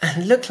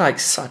 and it looked like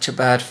such a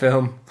bad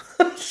film.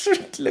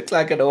 It looked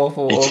like an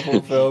awful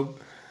film.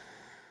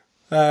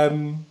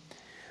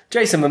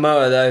 Jason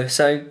Momoa though,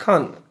 so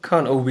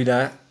can't all be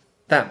that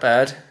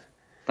bad.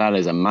 That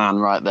is a man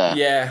right there.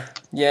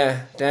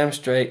 Yeah, damn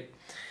straight.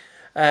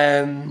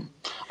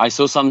 I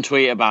saw some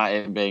tweet about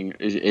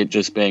it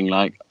just being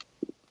like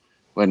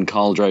when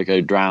Khal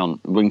Drogo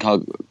drowned.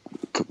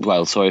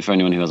 Well, sorry for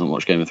anyone who hasn't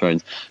watched Game of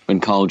Thrones.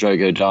 When Khal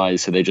Drogo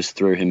dies, so they just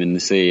threw him in the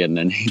sea and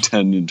then he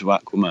turned into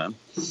Aquaman.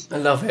 I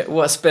love it.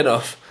 What a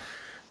spin-off.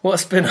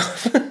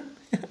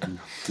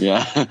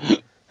 Yeah.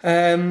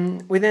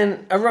 We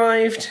then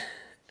arrived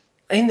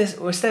in this.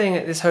 We're staying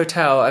at this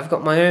hotel. I've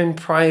got my own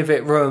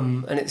private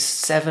room, and it's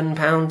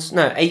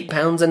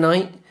 £8 a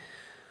night.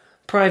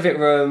 Private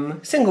room,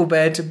 single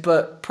bed,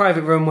 but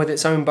private room with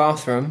its own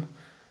bathroom.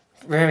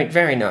 Very,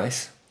 very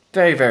nice.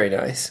 Very, very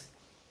nice.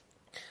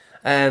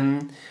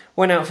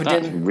 Went out for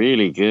dinner. That's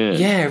really good.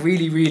 Yeah,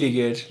 really, really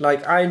good.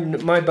 Like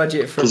my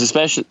budget for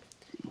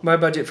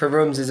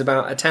rooms is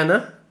about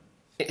 £10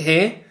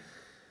 here.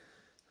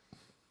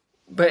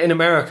 But in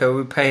America,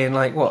 we're paying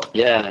like what?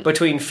 Yeah.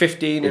 Between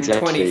 15 and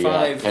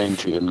 25.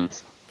 Yeah,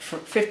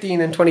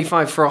 15 and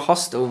 25 for a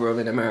hostel room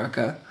in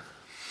America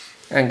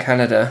and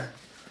Canada.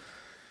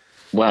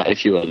 Well,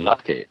 if you were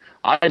lucky.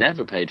 I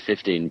never paid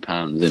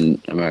 £15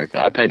 in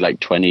America. I paid like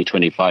 20,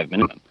 25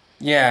 minimum.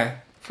 Yeah,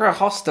 for a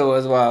hostel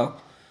as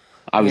well.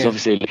 I was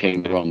obviously looking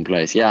in the wrong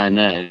place. Yeah, I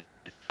know.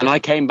 And I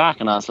came back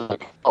and I was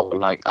like, oh,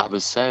 like I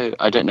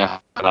don't know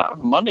how to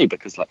have money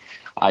because like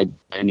I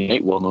only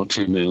ate 1 or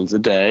 2 meals a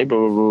day, blah,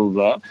 blah, blah,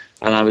 blah.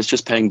 And I was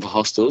just paying for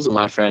hostels. And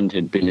my friend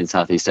who'd been in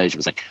Southeast Asia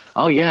was like,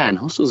 oh yeah, and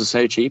hostels are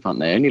so cheap, aren't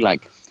they? Only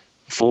like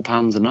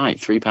 £4 a night,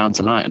 £3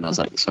 a night. And I was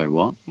like, sorry,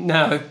 what?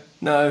 No,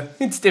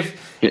 it's different.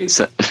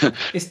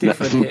 It's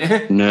different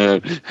here.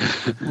 No.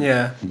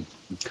 Yeah.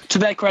 To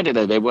their credit,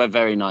 though, they were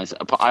very nice.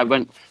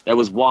 There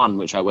was one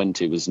which I went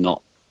to was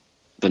not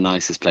the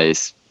nicest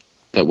place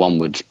that one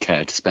would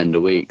care to spend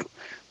a week,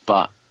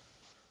 but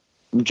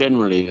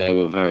generally they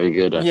were very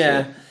good.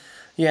 Yeah,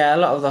 a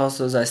lot of the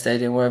hostels I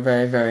stayed in were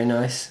very, very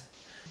nice.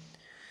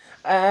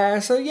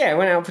 So yeah,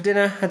 went out for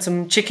dinner, had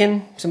some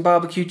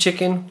barbecue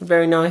chicken,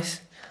 very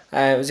nice.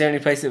 It was the only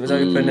place that was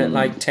open at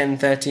like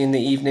 10:30 in the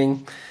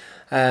evening.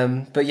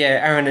 But yeah,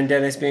 Aaron and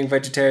Dennis being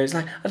vegetarians,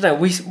 like I don't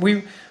know,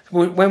 we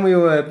when we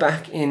were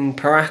back in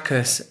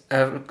Paracas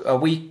a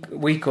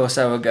week or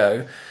so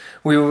ago,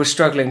 we were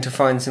struggling to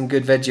find some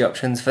good veggie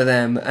options for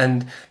them,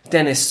 and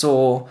Dennis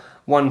saw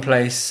one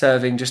place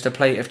serving just a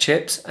plate of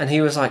chips, and he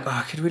was like, oh,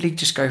 I could really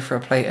just go for a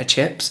plate of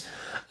chips.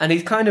 And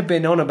he's kind of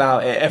been on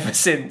about it ever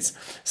since.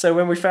 So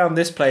when we found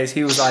this place,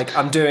 he was like,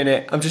 I'm doing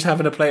it. I'm just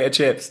having a plate of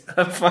chips.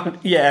 Fun.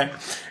 Yeah.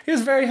 He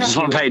was very happy. Just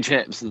want to plate of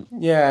chips.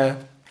 Yeah.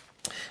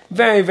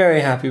 Very,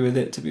 very happy with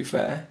it, to be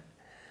fair.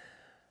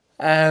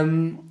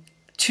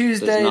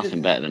 Tuesday... There's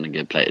nothing better than a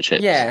good plate of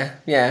chips.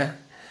 Yeah.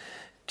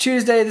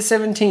 Tuesday the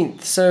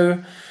 17th.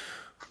 So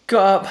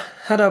got up,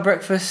 had our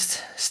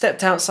breakfast,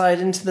 stepped outside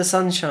into the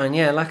sunshine.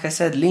 Yeah, like I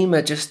said,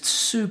 Lima just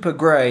super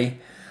grey.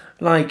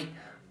 Like...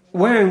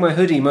 wearing my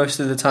hoodie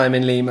most of the time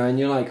in Lima, and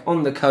you're like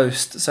on the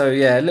coast, so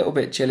yeah, a little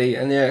bit chilly.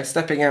 And yeah,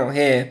 stepping out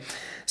here,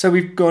 so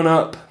we've gone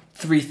up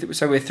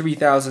so we're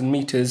 3,000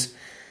 meters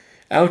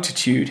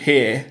altitude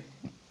here,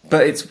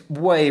 but it's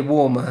way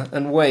warmer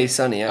and way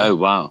sunnier. Oh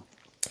wow!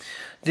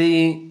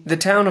 The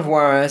town of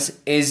Huaraz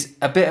is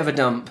a bit of a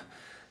dump,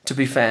 to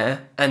be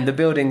fair, and the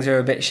buildings are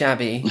a bit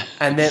shabby.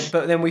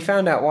 But then we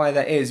found out why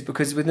that is,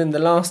 because within the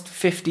last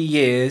 50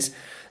 years,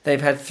 they've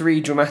had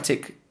 3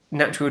 dramatic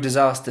natural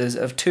disasters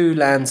of 2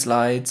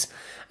 landslides,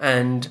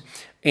 and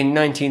in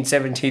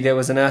 1970 there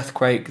was an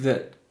earthquake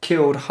that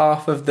killed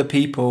half of the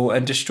people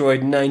and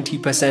destroyed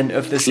 90%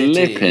 of the city.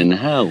 Flippin'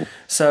 hell.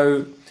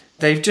 So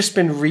they've just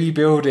been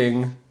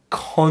rebuilding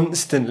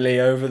constantly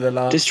over the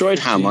last... Destroyed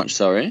how much,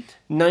 sorry?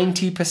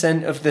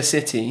 90% of the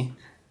city.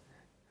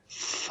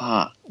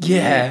 Fuck.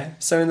 Yeah.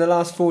 So in the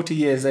last 40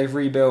 years they've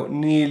rebuilt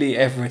nearly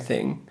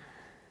everything.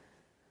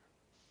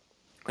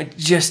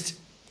 Just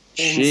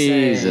insane.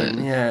 Jesus.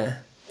 Yeah.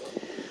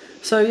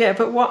 So yeah,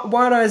 but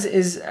Huaraz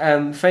is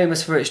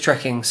famous for its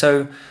trekking.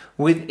 So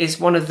it's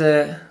one of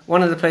the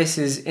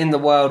places in the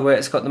world where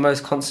it's got the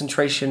most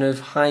concentration of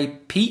high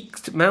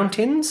peaked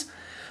mountains.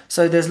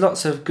 So there's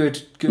lots of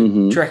good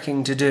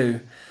trekking to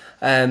do.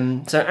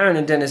 So Aaron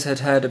and Dennis had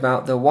heard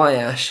about the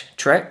Wayash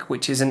trek,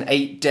 which is an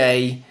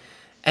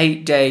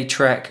 8-day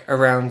trek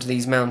around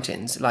these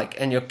mountains.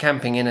 And you're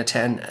camping in a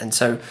tent, and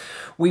so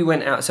we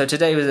went out. So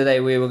today was the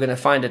day we were going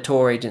to find a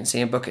tour agency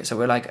and book it. So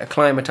we're like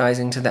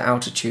acclimatizing to the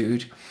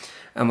altitude.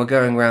 And we're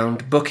going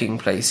around booking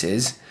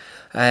places.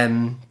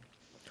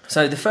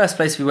 So the first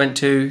place we went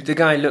to, the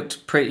guy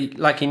looked pretty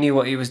like he knew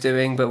what he was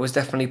doing, but was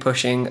definitely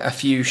pushing a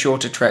few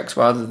shorter treks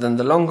rather than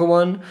the longer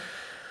one.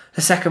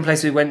 The second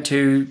place we went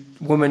to,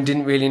 woman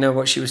didn't really know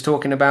what she was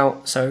talking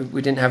about, so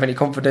we didn't have any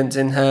confidence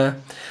in her.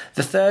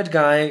 The third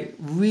guy,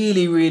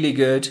 really, really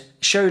good,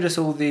 showed us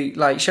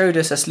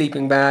a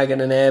sleeping bag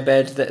and an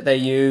airbed that they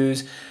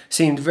use,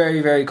 seemed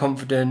very, very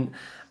confident.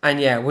 And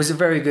yeah, was a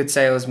very good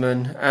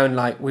salesman, and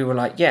we were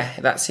like, yeah,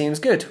 that seems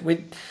good.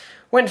 We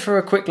went for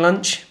a quick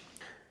lunch.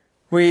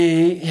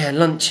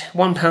 Lunch,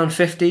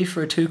 £1.50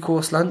 for a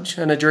 2-course lunch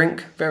and a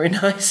drink. Very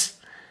nice.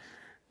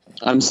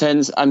 I'm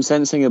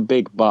sensing a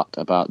big but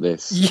about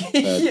this.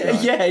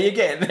 Yeah, you're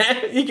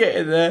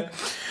getting there.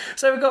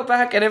 So we got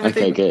back and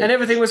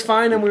everything was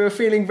fine, and we were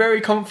feeling very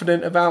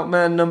confident about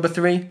man number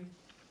 3.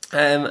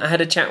 I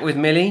had a chat with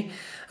Millie.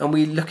 And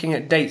we're looking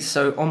at dates.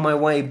 So on my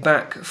way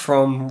back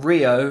from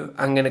Rio,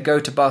 I'm going to go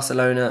to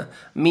Barcelona,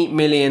 meet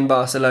Millie in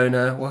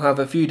Barcelona. We'll have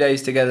a few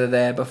days together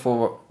there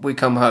before we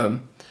come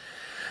home.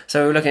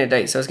 So we're looking at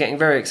dates. So I was getting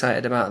very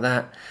excited about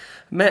that.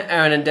 Met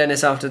Aaron and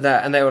Dennis after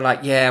that, and they were like,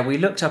 yeah, we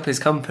looked up his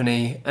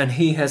company, and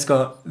he has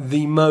got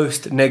the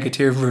most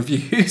negative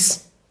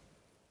reviews.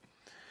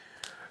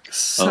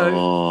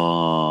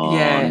 So,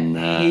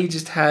 no. He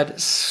just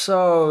had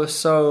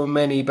so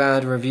many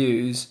bad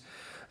reviews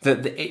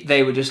that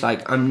they were just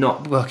like, I'm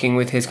not working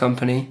with his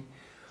company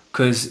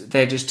because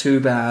they're just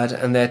too bad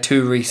and they're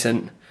too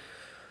recent.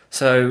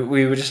 So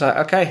we were just like,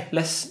 okay,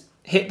 let's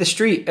hit the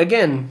street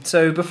again.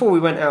 So before we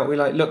went out, we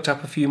looked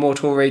up a few more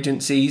tour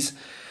agencies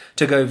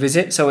to go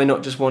visit, so we're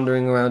not just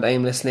wandering around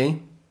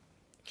aimlessly.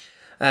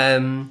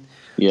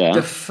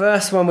 The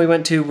first one we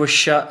went to was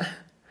shut.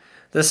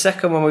 The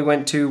second one we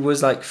went to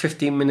was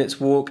 15 minutes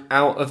walk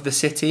out of the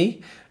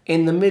city,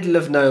 in the middle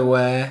of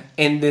nowhere,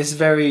 in this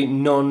very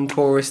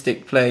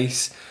non-touristic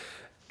place.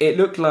 It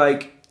looked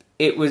like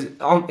it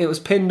was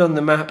pinned on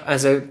the map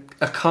as a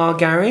a car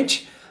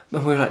garage.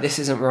 And we were like, this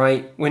isn't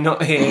right. We're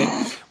not here.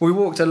 We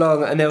walked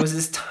along and there was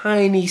this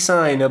tiny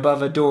sign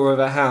above a door of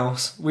a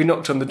house. We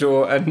knocked on the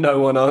door and no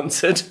one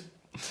answered.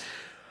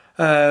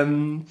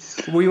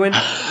 We went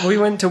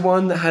to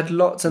one that had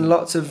lots and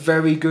lots of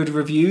very good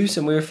reviews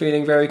and we were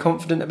feeling very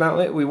confident about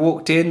it. We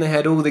walked in, they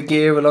had all the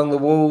gear along the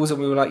walls and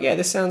we were like, yeah,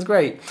 this sounds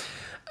great.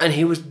 And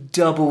he was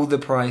double the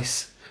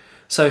price.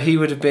 So he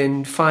would have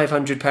been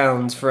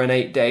 £500 for an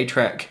 8-day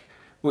trek,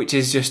 which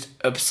is just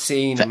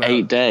obscene. For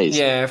 8 days?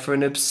 Yeah, for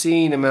an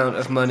obscene amount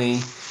of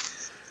money.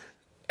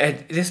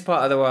 And this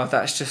part of the world,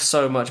 that's just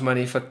so much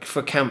money for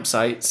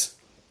campsites.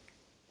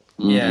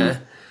 Mm-hmm. Yeah.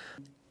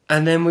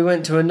 And then we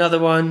went to another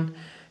one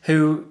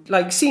who,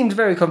 like, seemed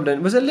very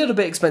confident. Was a little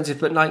bit expensive,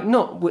 but, like,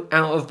 not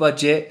out of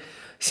budget.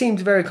 Seemed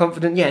very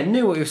confident. Yeah,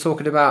 knew what he was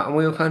talking about. And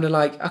we were kind of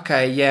like,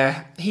 okay,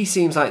 yeah, he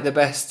seems like the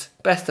best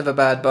of a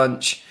bad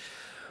bunch.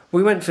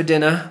 We went for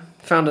dinner.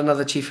 Found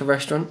another cheaper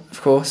restaurant,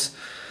 of course.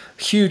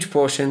 Huge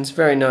portions,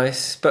 very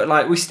nice. But,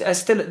 like, we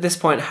still at this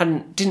point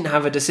didn't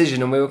have a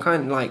decision. And we were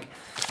kind of, like,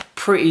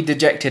 pretty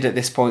dejected at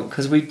this point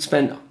because we'd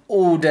spent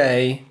all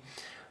day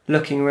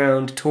looking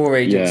around tour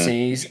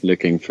agencies,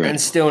 looking for and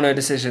still no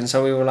decision.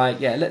 So we were like,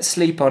 yeah, let's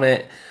sleep on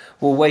it.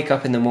 We'll wake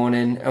up in the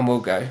morning and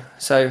we'll go.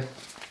 So,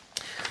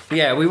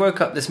 yeah, we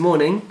woke up this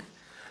morning,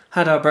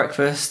 had our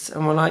breakfast,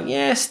 and we're like,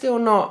 yeah, still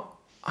not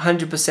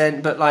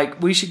 100%, but,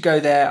 like, we should go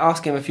there,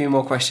 ask him a few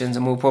more questions,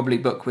 and we'll probably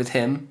book with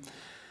him.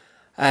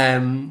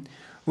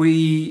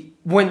 We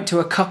went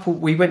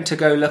to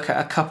go look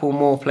at a couple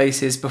more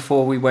places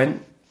before we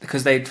went,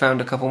 because they'd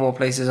found a couple more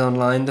places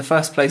online. The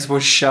first place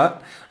was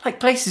shut. Like,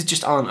 places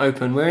just aren't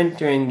open. We're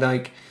entering,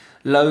 like,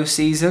 low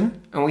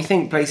season, and we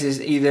think places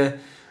either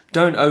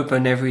don't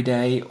open every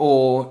day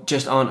or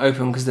just aren't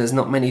open because there's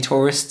not many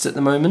tourists at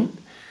the moment.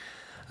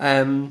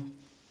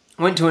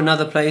 Went to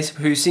another place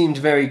who seemed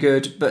very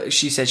good, but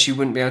she said she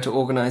wouldn't be able to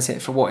organise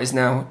it for what is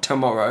now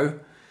tomorrow.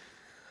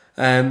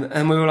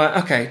 And we were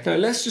like, okay, no,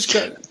 let's just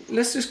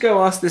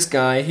go ask this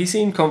guy. He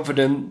seemed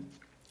confident.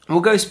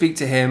 We'll go speak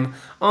to him,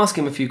 ask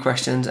him a few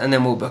questions, and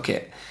then we'll book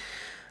it.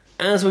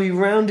 As we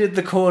rounded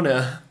the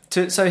corner,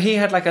 so he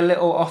had like a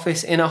little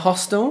office in a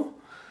hostel.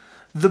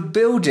 The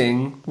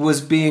building was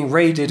being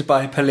raided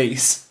by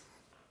police.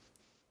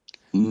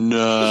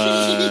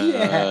 No.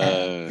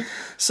 Yeah.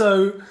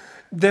 So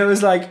there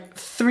was like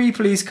 3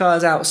 police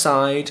cars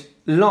outside,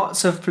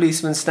 lots of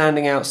policemen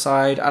standing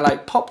outside. I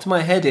like popped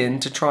my head in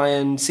to try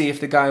and see if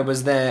the guy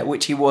was there,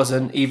 which he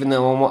wasn't, even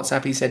though on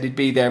WhatsApp he said he'd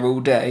be there all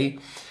day.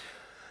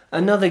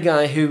 Another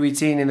guy who we'd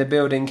seen in the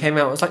building came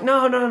out and was like,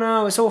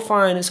 no, it's all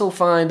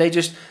fine. They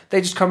just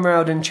come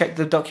around and check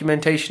the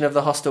documentation of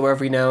the hostel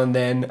every now and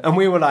then. And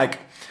we were like,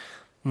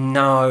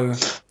 no,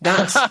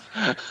 that's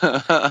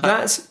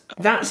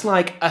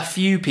like a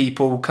few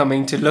people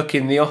coming to look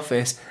in the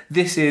office.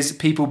 This is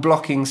people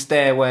blocking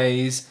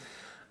stairways,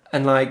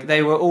 and like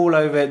they were all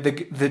over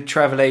the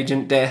travel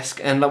agent desk,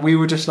 and like we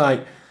were just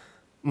like,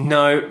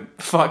 no,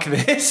 fuck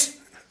this.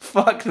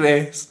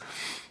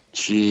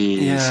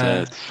 Jesus.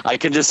 Yeah. I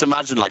can just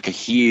imagine like a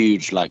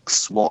huge like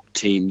SWAT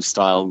team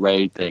style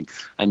raid thing,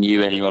 and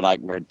you in your like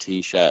red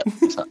t-shirt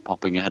just like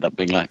popping your head up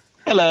being like,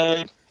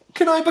 hello,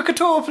 can I book a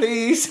tour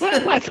please?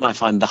 Where can I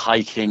find the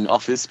hiking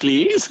office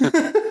please?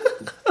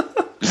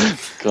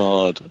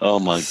 God, oh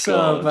my God,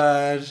 so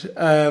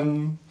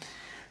bad.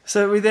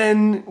 So we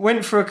then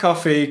went for a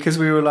coffee because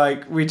we were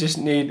like, we just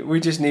need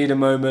a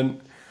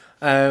moment.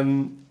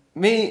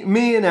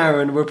 Me and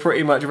Aaron were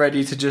pretty much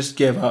ready to just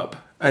give up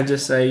and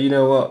just say, you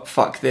know what,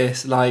 fuck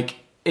this. Like,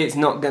 it's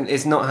not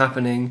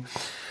happening.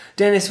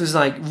 Dennis was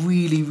like,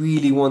 really,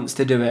 really wants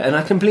to do it, and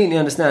I completely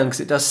understand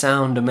because it does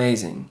sound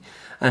amazing.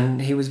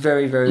 And he was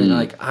very, very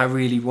like, I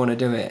really want to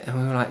do it.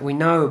 And we were like, we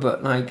know,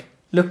 but like,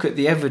 look at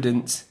the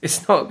evidence.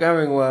 It's not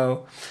going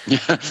well.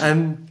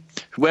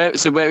 Where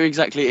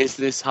exactly is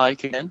this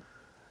hike again?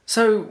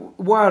 So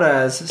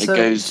Juarez. It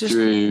goes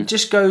through.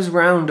 Just goes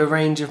round a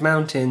range of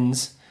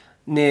mountains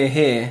near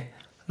here.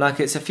 Like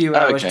it's a few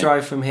hours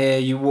drive from here.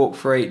 You walk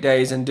for 8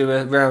 days and do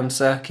a round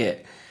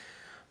circuit.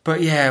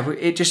 But yeah,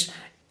 it just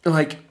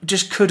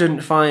couldn't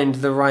find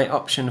the right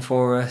option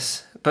for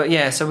us. But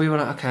yeah, so we were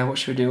like, okay, what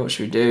should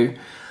we do?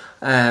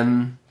 So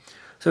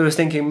I was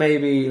thinking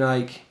maybe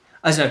like,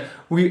 I don't know,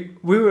 we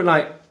were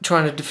like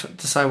trying to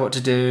decide what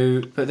to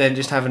do, but then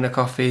just having a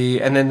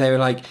coffee, and then they were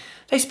like,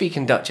 they speak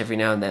in Dutch every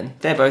now and then.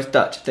 They're both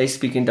Dutch. They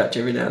speak in Dutch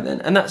every now and then.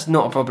 And that's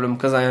not a problem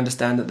because I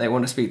understand that they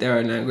want to speak their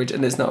own language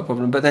and it's not a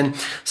problem. But then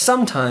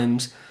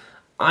sometimes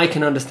I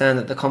can understand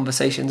that the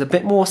conversation's a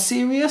bit more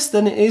serious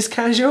than it is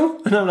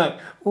casual. And I'm like,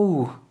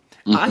 ooh,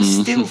 I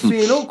still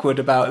feel awkward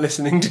about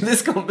listening to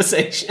this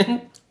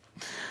conversation.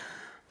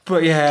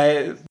 But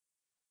yeah,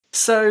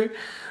 so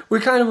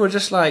we kind of were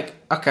just like,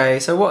 okay,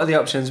 so what are the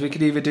options? We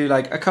could either do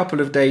like a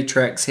couple of day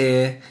treks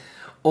here,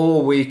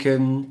 or we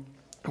can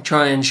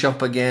try and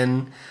shop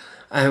again.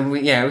 And we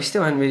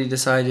still hadn't really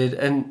decided.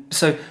 And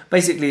so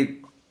basically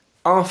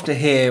after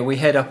here we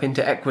head up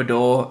into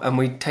Ecuador and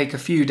we take a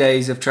few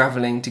days of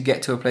travelling to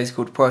get to a place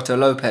called Puerto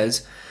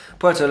Lopez.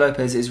 Puerto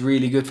Lopez is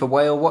really good for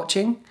whale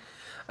watching.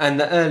 And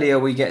the earlier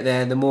we get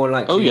there, the more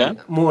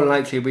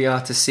likely we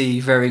are to see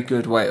very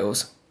good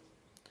whales.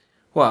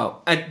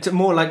 Well,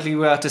 more likely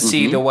we are to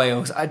see the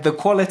whales. The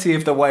quality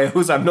of the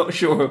whales, I'm not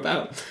sure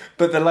about,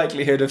 but the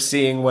likelihood of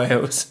seeing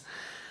whales.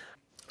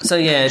 So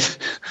yeah,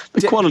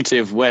 the quality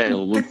of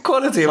whale. The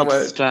quality of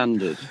whale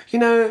standard. You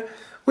know,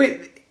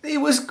 we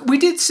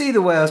did see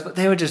the whales, but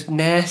they were just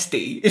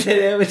nasty.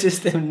 They were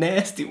just them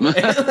nasty whales.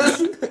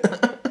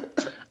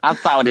 I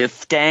thought it was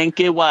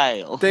skanky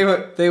whale.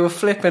 They were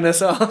flipping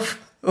us off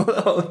all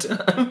the whole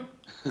time.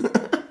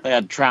 They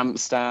had tramp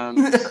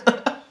stamps.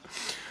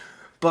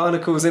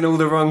 Barnacles in all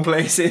the wrong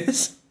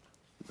places.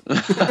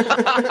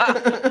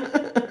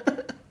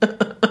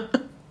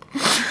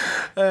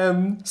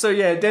 So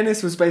yeah,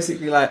 Dennis was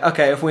basically like,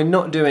 okay, if we're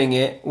not doing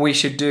it, we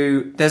should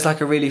do... There's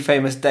like a really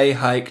famous day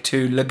hike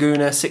to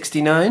Laguna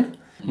 69.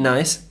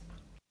 Nice.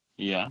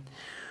 Yeah.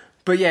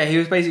 But yeah, he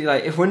was basically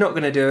like, if we're not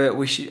going to do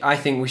it, I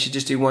think we should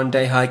just do one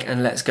day hike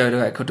and let's go to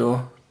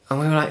Ecuador. And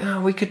we were like,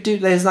 oh, we could do...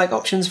 There's like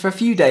options for a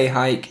few day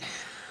hike.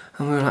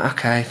 And we were like,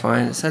 okay,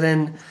 fine. So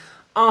then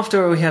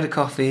after we had a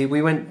coffee,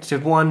 we went to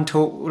one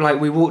tour... Like,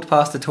 we walked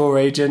past the tour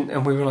agent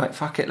and we were like,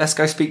 fuck it, let's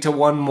go speak to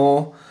one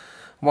more.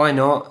 Why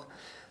not?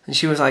 And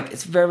she was like,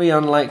 it's very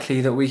unlikely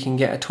that we can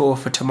get a tour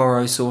for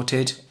tomorrow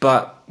sorted,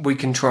 but we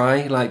can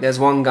try. Like, there's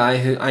one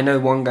guy I know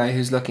one guy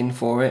who's looking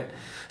for it.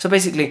 So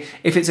basically,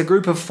 if it's a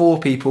group of 4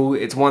 people,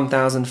 it's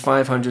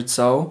 1,500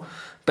 sol.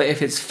 But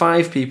if it's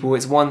 5 people,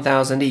 it's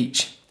 1,000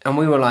 each. And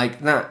we were like,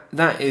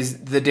 that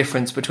is the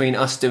difference between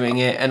us doing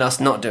it and us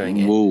not doing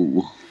it.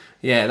 Whoa.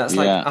 Yeah, that's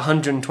like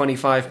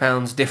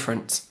 £125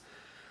 difference.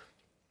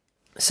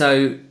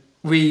 So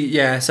we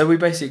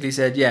basically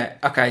said, yeah,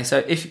 okay,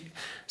 so if...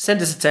 Send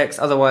us a text,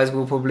 otherwise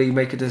we'll probably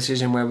make a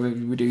decision whether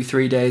we do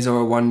 3 days or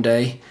a 1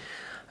 day.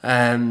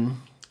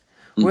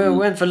 We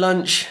went for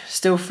lunch,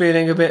 still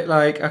feeling a bit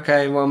like,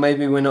 okay, well,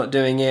 maybe we're not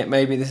doing it,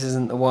 maybe this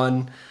isn't the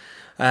one.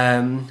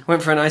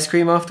 Went for an ice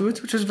cream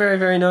afterwards, which was very,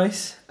 very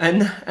nice.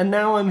 And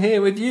now I'm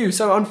here with you.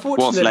 So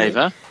unfortunately... What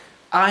flavour?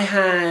 I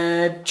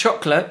had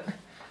chocolate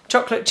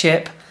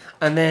chip,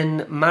 and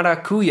then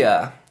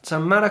maracuya. So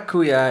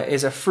maracuya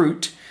is a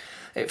fruit.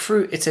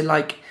 It's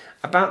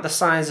about the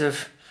size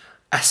of...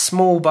 a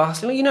small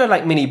basket, you know,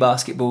 like mini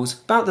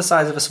basketballs, about the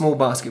size of a small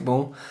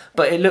basketball,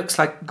 but it looks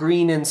like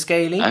green and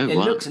scaly.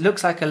 It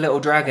looks like a little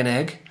dragon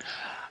egg.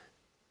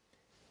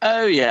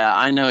 Oh yeah,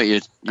 I know what you're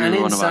and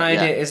on inside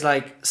about, yeah. it is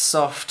like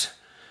soft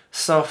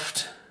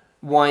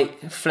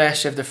white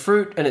flesh of the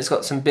fruit, and it's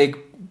got some big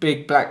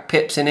black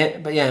pips in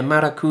it. But yeah,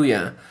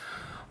 maracuya,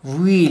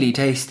 really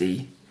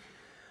tasty,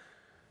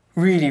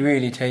 really,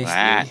 really tasty.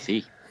 Ah,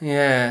 see.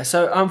 Yeah,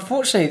 so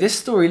unfortunately this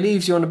story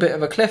leaves you on a bit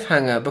of a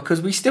cliffhanger because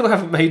we still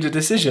haven't made a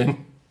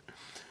decision.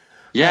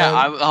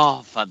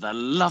 Yeah, for the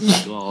love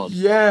of God.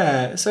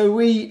 Yeah, so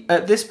we,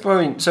 at this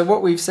point, so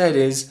what we've said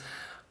is,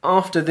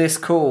 after this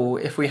call,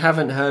 if we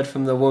haven't heard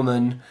from the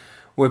woman,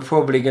 we're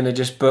probably going to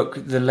just book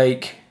the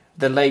lake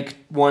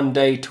 1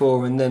 day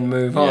tour and then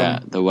move on. Yeah,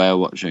 the whale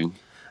watching.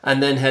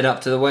 And then head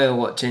up to the whale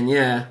watching,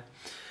 yeah.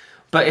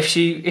 But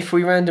if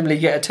we randomly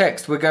get a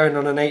text, we're going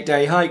on an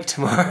 8-day hike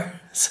tomorrow.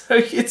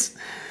 So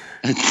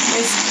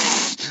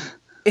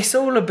it's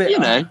all a bit... You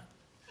know.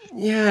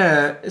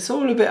 Yeah, it's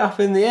all a bit up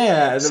in the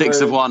air.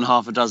 6 of one,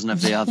 half a dozen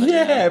of the other.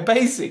 Yeah,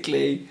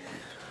 basically.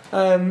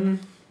 But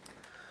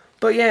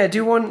yeah, do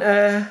you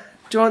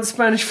want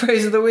Spanish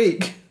phrase of the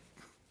week?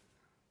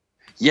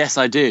 Yes,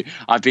 I do.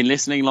 I've been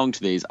listening along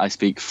to these. I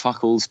speak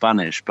fuck all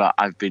Spanish, but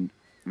I've been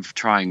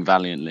trying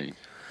valiantly.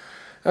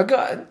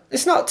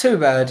 It's not too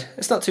bad.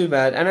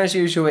 And as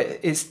usual,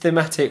 it's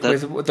thematic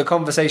with the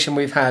conversation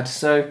we've had.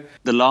 So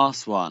the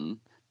last one,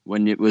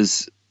 when it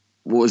was,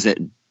 what was it,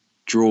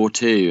 draw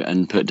 2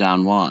 and put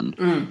down 1.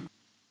 Mm.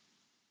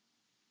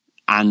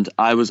 And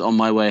I was on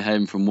my way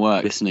home from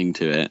work listening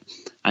to it,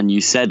 and you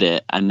said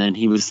it, and then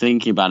he was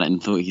thinking about it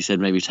and thought he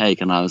said maybe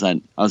take, and I was like,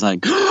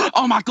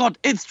 oh my God,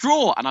 it's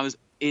draw! And I was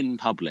in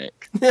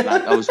public. Like,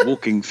 I was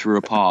walking through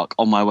a park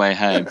on my way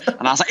home,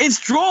 and I was like,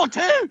 it's draw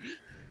 2!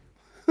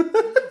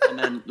 And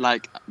then,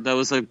 like, there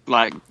was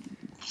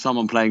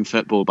someone playing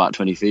football about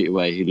 20 feet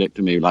away. He looked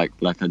at me like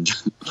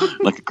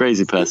a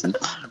crazy person,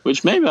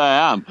 which maybe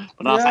I am.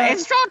 But I was like,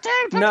 it's draw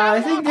 2! No,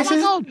 I think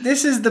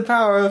this is the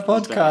power of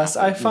podcasts.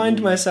 I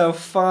find myself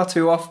far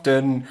too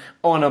often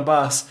on a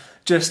bus,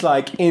 just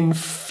like in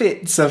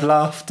fits of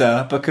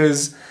laughter,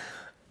 because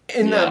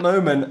in that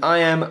moment I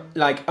am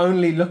like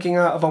only looking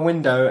out of a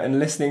window and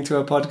listening to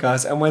a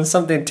podcast, and when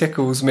something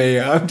tickles me,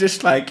 I'm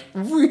just like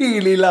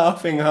really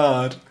laughing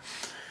hard.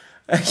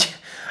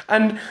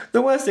 And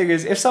the worst thing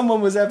is, if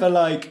someone was ever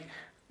like,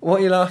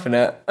 what are you laughing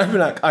at? I'd be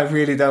like, I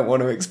really don't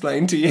want to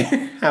explain to you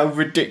how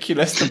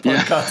ridiculous the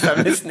podcast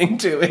I'm listening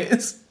to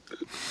is.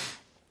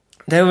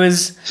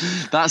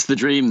 That's the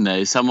dream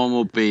though. Someone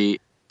will be,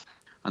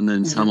 and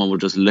then someone will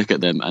just look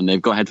at them and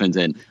they've got headphones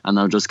in and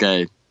they'll just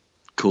go,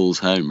 calls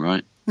home,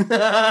 right?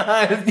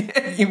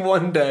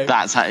 One day.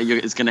 That's how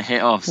it's going to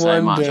hit off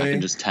so much, I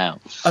can just tell.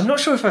 I'm not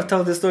sure if I've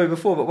told this story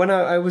before, but when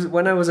I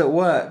was at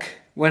work,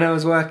 when I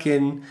was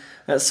working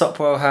at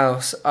Sopwell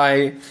House,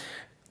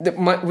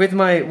 with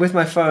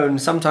my phone,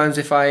 sometimes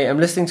if I am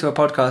listening to a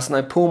podcast and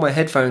I pull my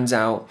headphones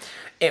out,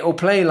 it will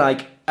play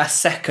like a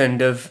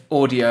second of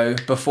audio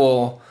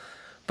before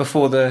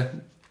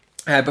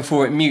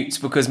it mutes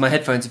because my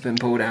headphones have been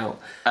pulled out.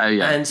 Oh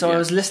yeah. And so I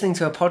was listening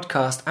to a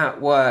podcast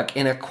at work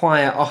in a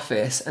quiet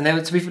office, and there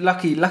was, to be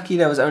lucky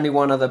there was only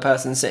one other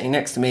person sitting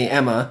next to me,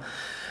 Emma,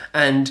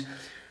 and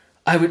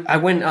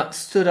I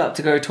stood up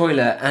to go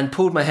toilet and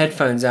pulled my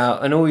headphones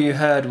out, and all you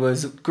heard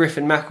was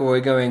Griffin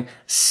McElroy going,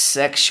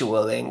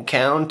 "Sexual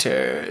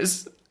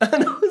encounters."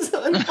 And I was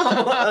like,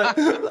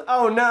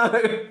 oh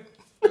no.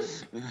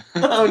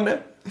 Oh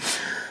no.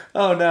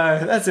 Oh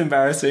no, that's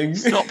embarrassing.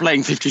 Stop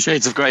playing 50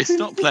 Shades of Grey,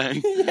 stop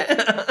playing.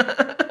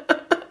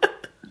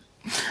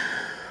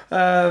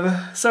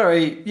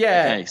 Sorry,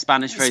 yeah. Okay,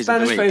 Spanish phrase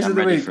of the week. I'm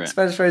ready for it.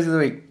 Spanish phrase of the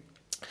week.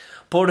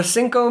 Por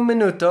 5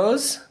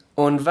 minutos,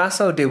 un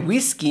vaso de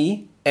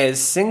whisky es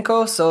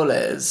 5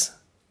 soles.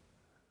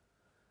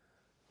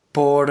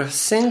 Por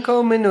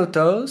 5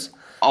 minutos,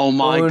 Oh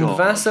my un god.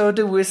 vaso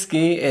de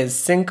whisky es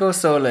 5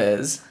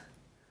 soles.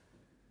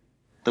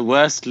 The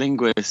worst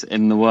linguist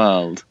in the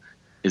world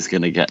is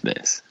going to get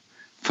this.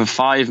 For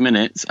 5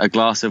 minutes, a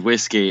glass of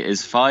whiskey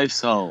is 5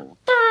 sol.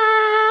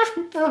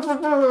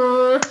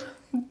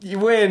 You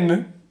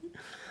win.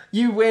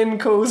 You win,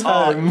 calls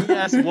home. Oh,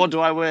 yes, what do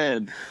I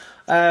win?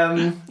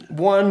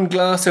 1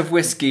 glass of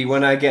whiskey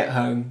when I get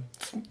home.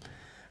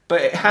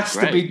 But it has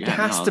to be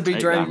I'll to be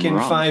take drank that in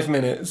wrong. 5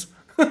 minutes.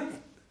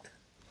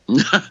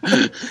 And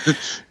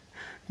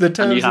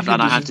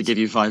I have to give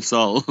you 5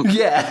 sol.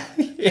 Yeah.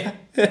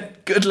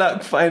 Good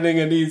luck finding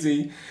an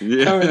easy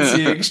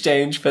currency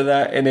exchange for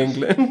that in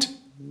England.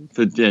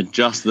 For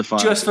just the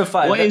 5. Just for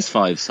 5. What is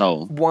 5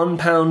 sol?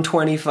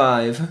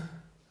 £1.25.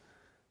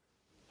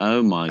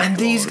 Oh my god. And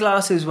these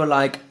glasses were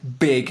like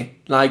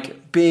big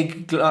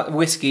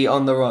whiskey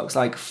on the rocks,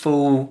 like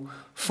full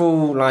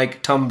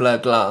like tumbler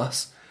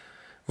glass.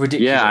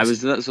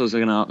 Ridiculous. Yeah,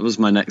 that was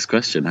my next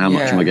question. How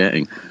much am I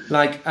getting?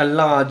 Like a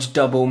large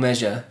double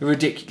measure.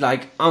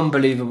 Like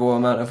unbelievable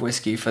amount of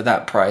whiskey for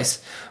that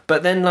price.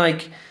 But then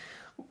like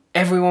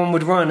everyone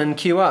would run and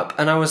queue up,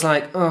 and I was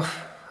like, oh,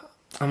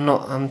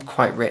 I'm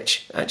quite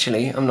rich,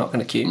 actually. I'm not going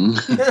to queue.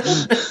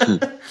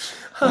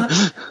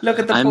 Look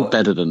at the I'm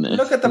better than this.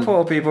 Look at the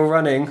poor people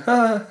running.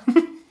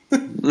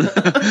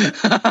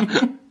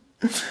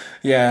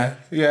 Yeah.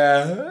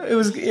 It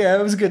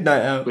was a good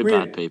night out. We're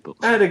bad people.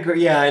 I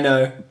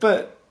know,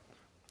 but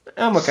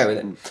I'm okay with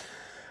it.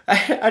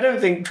 I don't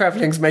think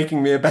travelling's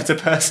making me a better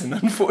person,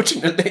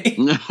 unfortunately.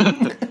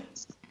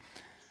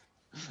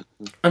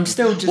 I'm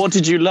still just... What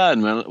did you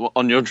learn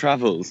on your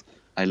travels?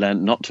 I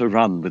learned not to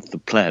run with the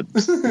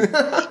plebs.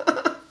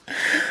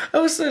 I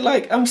was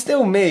like, I'm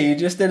still me,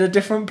 just in a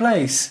different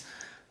place.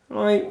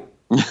 Like,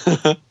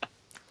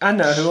 I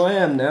know who I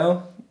am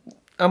now.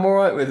 I'm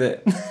alright with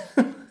it.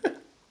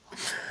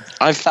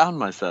 I've found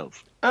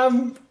myself.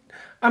 I'm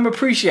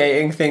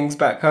appreciating things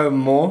back home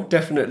more,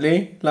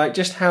 definitely. Like,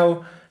 just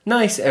how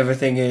nice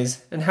everything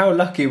is, and how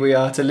lucky we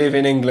are to live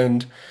in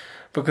England.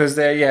 Because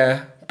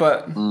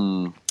but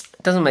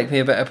it doesn't make me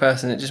a better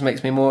person, it just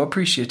makes me more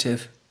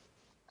appreciative.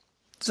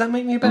 Does that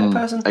make me a better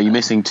person? Are you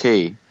missing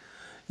tea?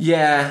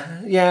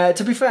 Yeah,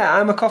 to be fair,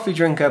 I'm a coffee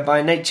drinker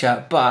by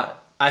nature,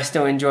 but I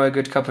still enjoy a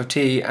good cup of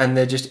tea, and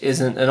there just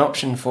isn't an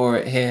option for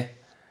it here.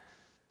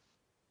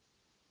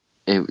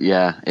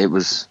 It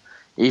was...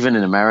 Even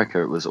in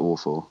America, it was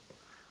awful.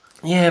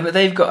 Yeah, but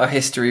they've got a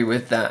history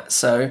with that,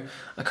 so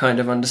I kind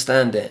of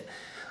understand it.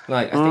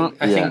 Like, I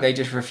think they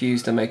just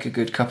refuse to make a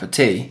good cup of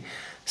tea.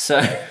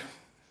 So...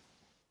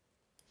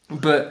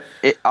 But...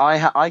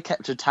 I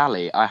kept a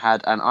tally.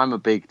 And I'm a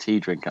big tea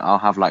drinker. I'll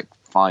have like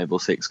 5 or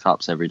 6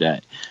 cups every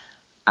day.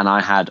 And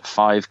I had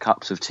 5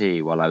 cups of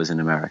tea while I was in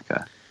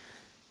America.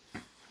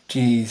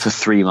 Jeez. For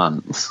 3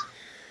 months.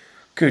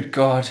 Good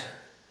God.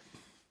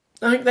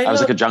 I was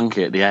like a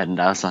junkie at the end.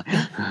 I was like...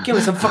 Give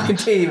me some fucking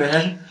tea,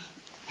 man.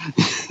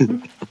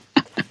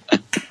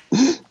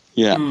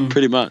 Yeah,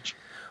 pretty much.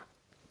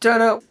 Don't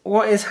know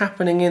what is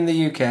happening in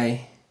the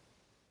UK.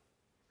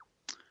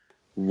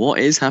 What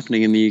is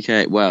happening in the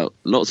UK? Well,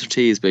 lots of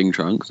tea is being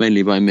drunk,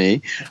 mainly by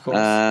me. Of course.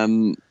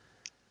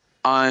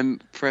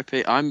 I'm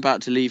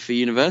about to leave for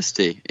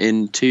university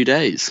in 2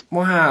 days.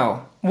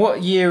 Wow.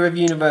 What year of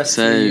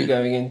university are you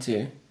going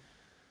into?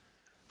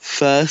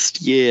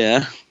 First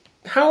year.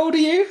 How old are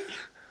you?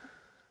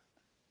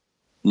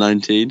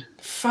 19.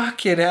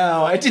 Fucking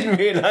hell, I didn't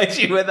realise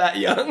you were that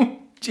young.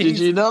 Jeez. Did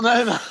you not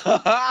know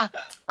that?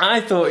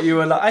 I thought you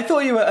were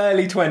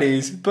early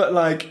 20s, but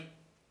like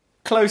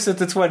closer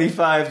to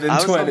 25 than 20.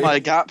 I was on my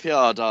gap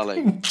year,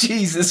 darling.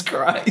 Jesus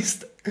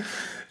Christ.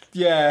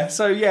 Yeah,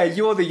 so yeah,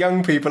 you're the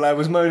young people I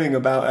was moaning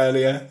about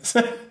earlier.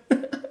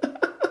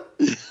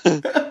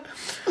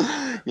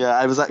 Yeah,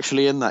 I was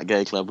actually in that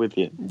gay club with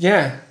you.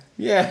 Yeah.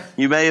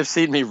 You may have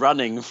seen me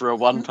running for a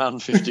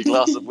 £1.50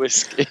 glass of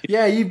whiskey.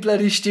 Yeah, you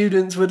bloody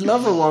students would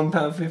love a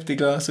 £1.50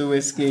 glass of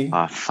whiskey.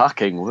 I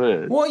fucking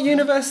would. What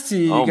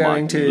university are you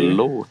going to?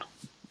 Lord.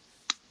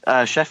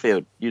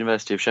 Sheffield,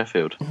 University of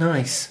Sheffield.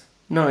 Nice.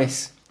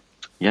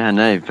 Yeah,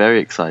 no, very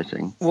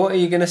exciting. What are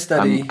you going to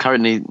study? I'm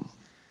currently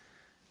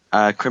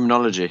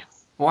criminology.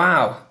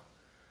 Wow.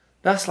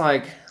 That's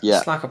like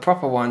a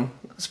proper one.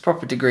 That's a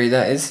proper degree,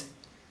 that is.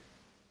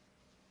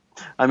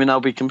 I mean,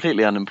 I'll be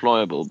completely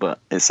unemployable, but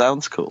it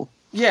sounds cool.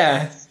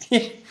 Yeah.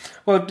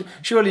 Well,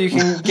 surely you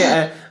can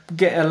get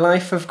a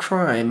life of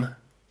crime.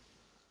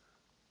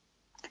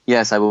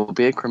 Yes, I will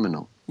be a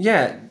criminal.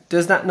 Yeah.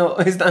 Is that not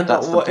what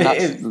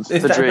it is?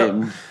 That's the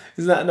dream.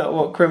 Is that not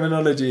what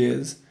criminology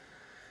is?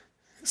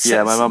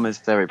 Yeah, my mum is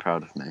very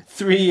proud of me.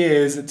 3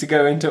 years to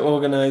go into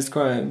organised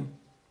crime.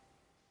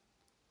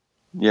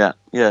 Yeah,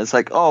 it's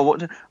like,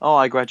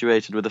 I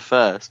graduated with a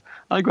first.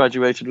 I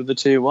graduated with a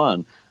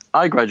 2-1.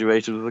 I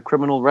graduated with a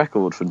criminal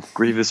record for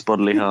grievous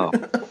bodily harm.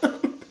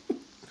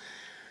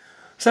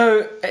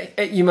 So,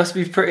 you must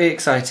be pretty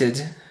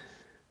excited.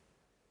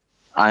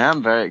 I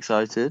am very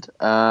excited.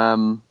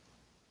 I'm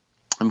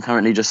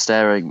currently just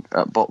staring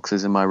at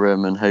boxes in my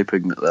room and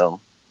hoping that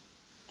they'll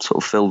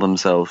sort of fill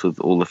themselves with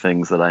all the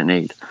things that I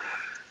need.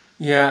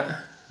 Yeah.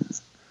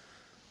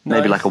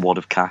 Maybe Nice. like a wad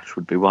of cash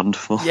would be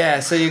wonderful. Yeah,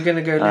 so you're going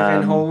to go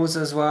live in halls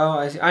as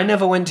well. I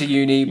never went to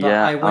uni, but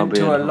Yeah, I I'll went be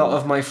to a in lot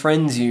halls. of my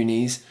friends'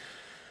 unis.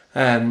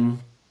 Oh,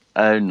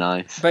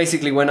 nice.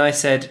 Basically, when I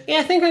said,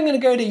 I think I'm going to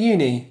go to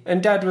uni,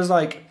 and Dad was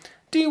like,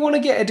 do you want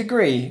to get a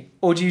degree,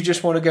 or do you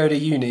just want to go to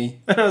uni?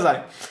 And I was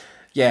like,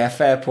 yeah,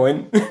 fair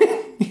point.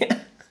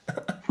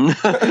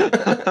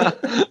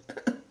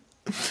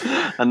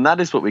 And that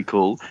is what we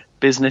call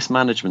business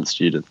management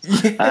students.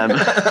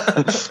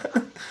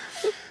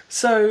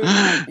 So,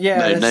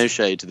 yeah. No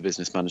shade to the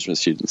business management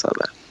students out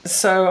there.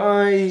 So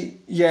I,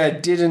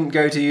 didn't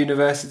go to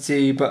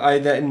university, but I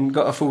then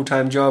got a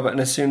full-time job, and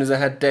as soon as I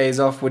had days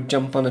off, would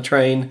jump on a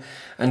train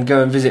and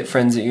go and visit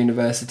friends at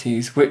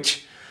universities,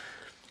 which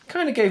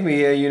kind of gave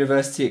me a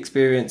university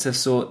experience of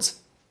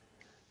sorts.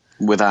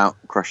 Without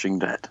crushing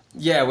debt.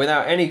 Yeah,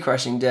 without any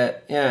crushing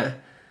debt, yeah.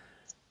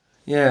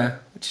 Yeah,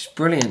 which is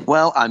brilliant.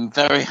 Well, I'm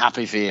very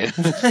happy for you.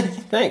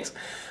 Thanks.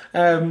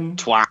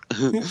 Twat.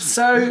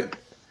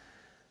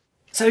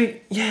 So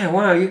yeah,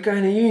 wow, you're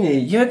going to uni.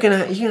 You're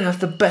gonna have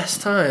the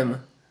best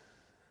time.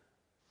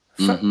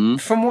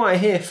 From what I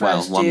hear,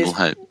 Well, one will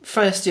hope.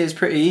 First year's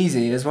pretty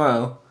easy as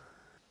well.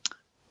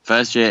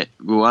 First year,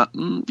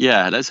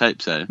 yeah, let's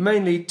hope so.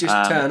 Mainly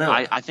just turn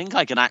up. I think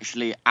I can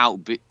actually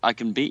I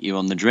can beat you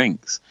on the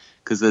drinks,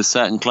 because there's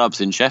certain clubs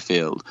in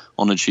Sheffield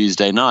on a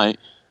Tuesday night,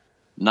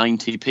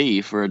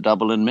 90p for a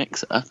double and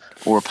mixer,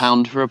 or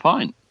 £1 for a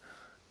pint.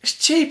 It's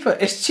cheaper.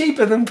 It's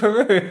cheaper than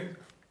Peru.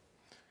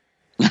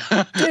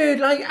 Dude,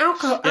 like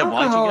alcohol. Yeah,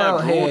 why'd you alcohol go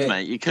out abroad, here.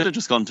 mate? You could have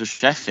just gone to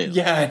Sheffield.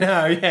 Yeah, I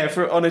know. Yeah,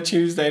 on a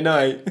Tuesday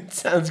night. It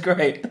sounds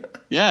great.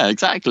 Yeah,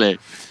 exactly.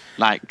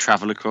 Like,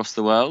 travel across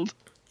the world.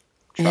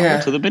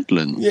 Travel to the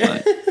Midlands.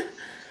 Yeah.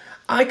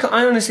 Like.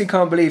 I honestly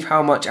can't believe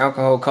how much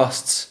alcohol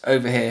costs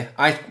over here.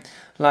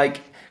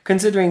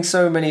 Considering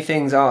so many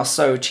things are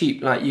so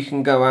cheap, like you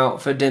can go out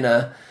for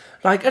dinner.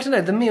 Like, I don't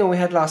know, the meal we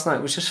had last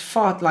night was just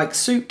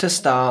soup to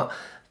start,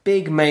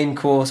 big main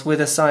course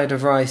with a side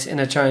of rice in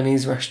a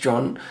Chinese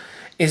restaurant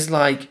is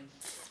like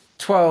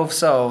 12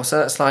 sol, so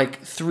that's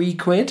like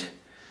 £3,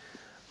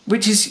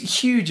 which is a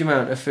huge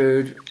amount of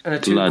food, and a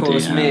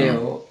 2-course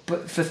meal,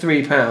 but for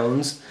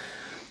 £3.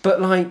 But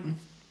like,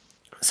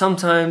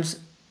 sometimes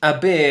a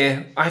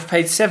beer, I've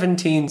paid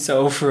 17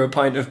 sol for a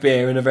pint of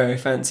beer in a very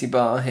fancy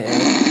bar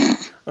here.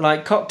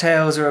 Like,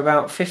 cocktails are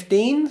about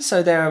 15,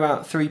 so they're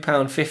about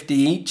 £3.50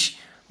 each,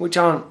 which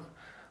aren't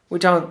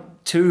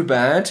too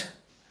bad.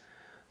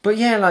 But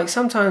yeah, like,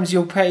 sometimes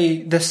you'll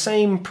pay the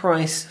same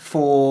price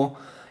for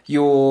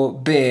your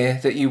beer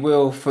that you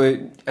will for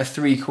a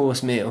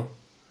 3-course meal.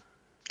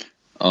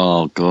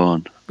 Oh,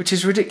 God. Which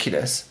is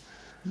ridiculous.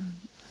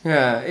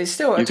 Yeah, it's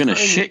still... You're going to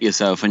shit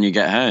yourself when you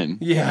get home.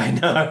 Yeah,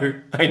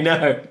 I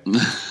know.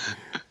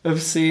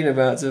 Obscene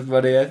amounts of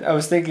money. I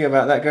was thinking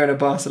about that going to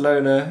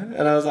Barcelona,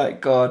 and I was like,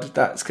 God,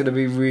 that's going to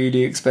be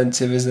really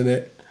expensive, isn't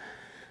it?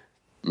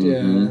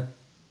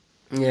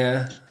 Mm-hmm.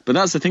 Yeah. But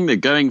that's the thing,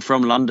 that going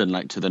from London,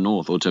 like, to the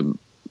north, or to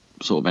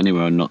sort of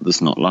anywhere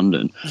that's not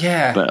London.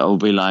 Yeah. But it'll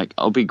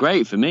be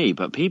great for me.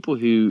 But people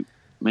who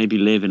maybe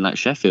live in, like,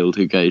 Sheffield,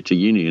 who go to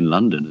uni in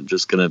London, are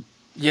just going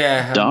to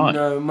have die.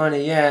 No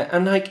money, yeah.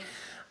 And, like,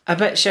 I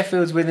bet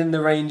Sheffield's within the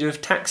range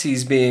of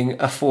taxis being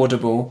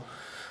affordable.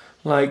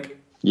 Like,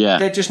 yeah,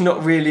 they're just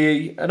not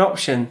really an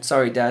option,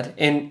 sorry, Dad,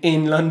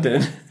 in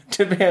London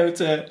to be able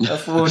to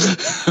afford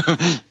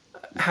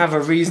have a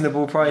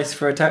reasonable price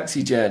for a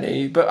taxi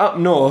journey. But up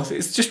north,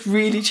 it's just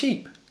really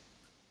cheap.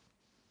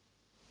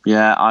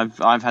 Yeah,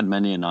 I've had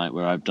many a night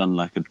where I've done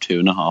like a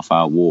 2.5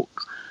 hour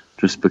walk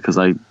just because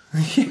I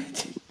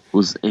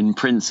was in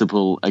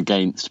principle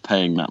against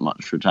paying that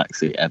much for a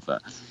taxi ever.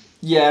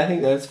 Yeah, I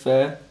think that's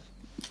fair.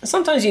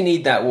 Sometimes you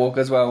need that walk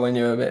as well when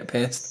you're a bit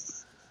pissed.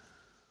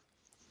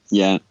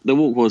 Yeah, the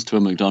walk was to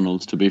a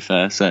McDonald's, to be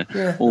fair, so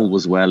all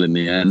was well in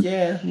the end.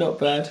 Yeah, not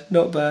bad.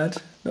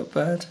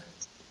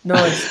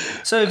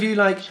 Nice. So have you,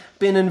 like,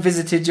 been and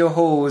visited your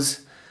halls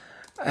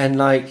and,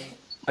 like,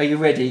 are you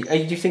ready? Do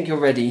you think you're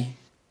ready?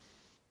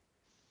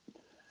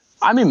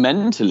 I mean,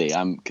 mentally,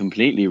 I'm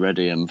completely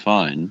ready and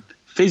fine.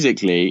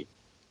 Physically,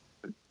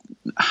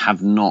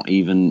 have not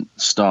even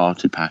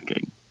started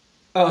packing.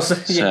 Oh, so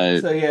yeah,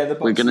 the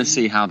boxes. We're going to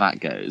see how that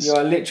goes. You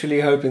are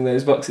literally hoping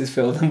those boxes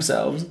fill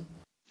themselves.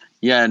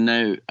 Yeah,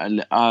 no.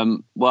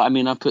 Well, I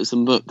mean, I put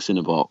some books in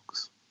a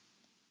box.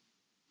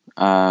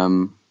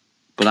 But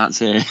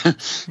that's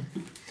it.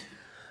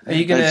 Are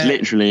you gonna? That's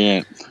literally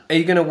it. Are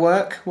you gonna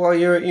work while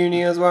you're at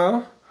uni as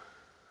well?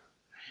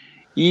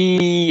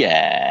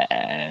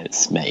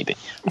 Yes, maybe.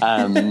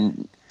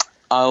 I've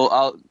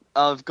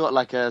got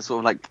like a sort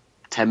of like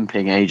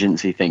temping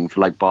agency thing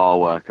for like bar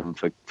work and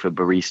for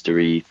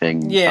baristery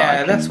things.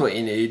 Yeah, that's what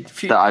you need.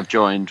 That I've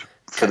joined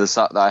for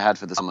that I had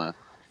for the summer.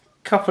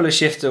 Couple of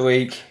shifts a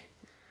week.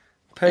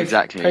 Pay for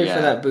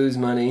that booze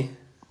money.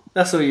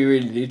 That's all you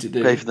really need to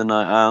do. Pay for the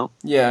night out.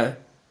 Yeah.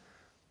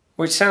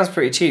 Which sounds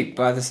pretty cheap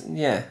by this.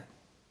 Yeah.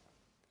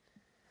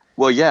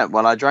 Well, yeah.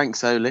 Well, I drank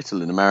so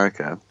little in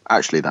America.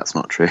 Actually, that's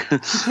not true.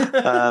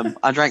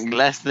 I drank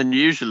less than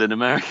usual in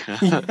America.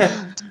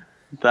 Yeah.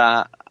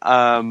 That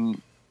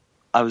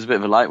I was a bit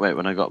of a lightweight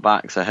when I got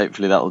back, so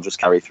hopefully that will just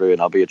carry through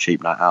and I'll be a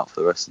cheap night out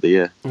for the rest of the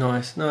year.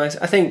 Nice.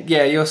 I think,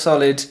 your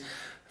solid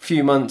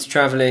few months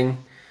travelling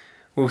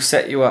will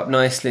set you up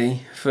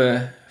nicely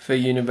for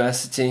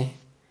university.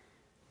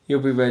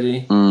 You'll be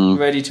ready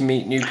to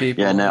meet new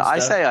people. Yeah, no, I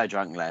say I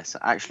drank less.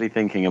 Actually,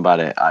 thinking about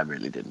it, I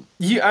really didn't.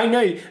 I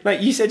know.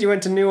 Like you said, you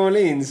went to New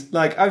Orleans.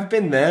 Like I've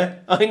been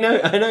there. I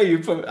know.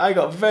 I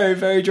got very,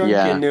 very drunk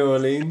in New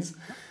Orleans.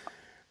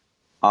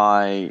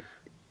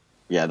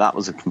 Yeah, that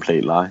was a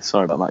complete lie.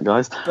 Sorry about that,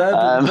 guys.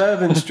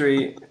 Bourbon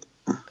Street.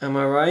 Am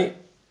I right?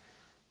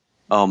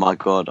 Oh my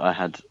God, I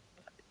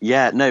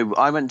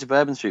went to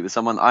Bourbon Street with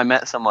someone. I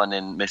met someone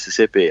in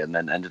Mississippi and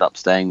then ended up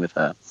staying with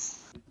her.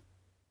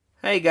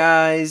 Hey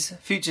guys,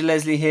 Future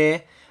Leslie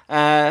here.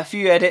 A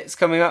few edits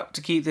coming up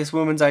to keep this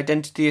woman's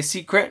identity a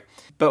secret,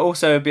 but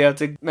also be able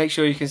to make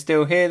sure you can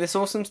still hear this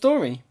awesome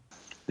story.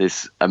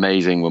 This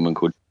amazing woman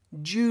called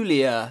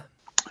Julia.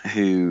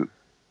 She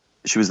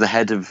was the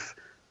head of...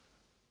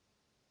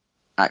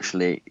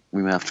 Actually,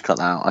 we may have to cut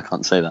that out. I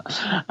can't say that.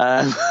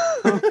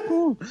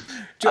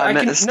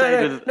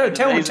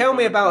 Tell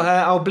me about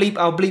her. I'll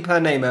bleep her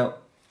name out.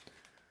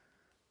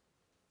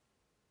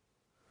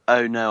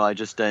 Oh no, I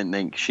just don't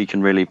think she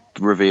can really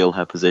reveal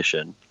her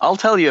position. I'll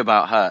tell you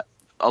about her.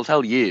 I'll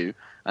tell you,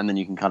 and then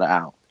you can cut it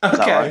out. Is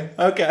that right?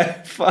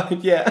 Okay,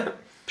 fine, yeah.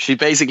 She's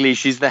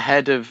the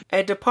head of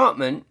a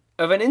department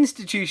of an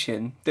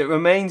institution that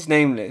remains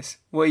nameless,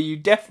 where you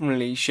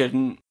definitely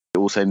shouldn't.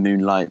 Also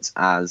moonlights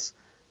as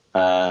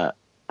a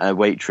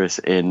waitress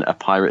in a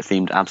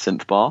pirate-themed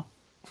absinthe bar.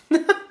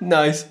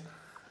 Nice.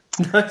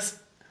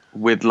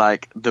 With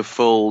like the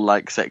full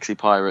like sexy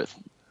pirate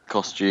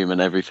costume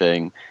and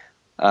everything.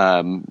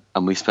 And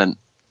we spent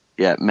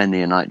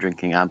many a night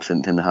drinking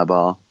absinthe in her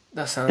bar.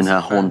 That sounds in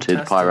her fantastic.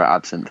 Haunted pirate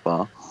absinthe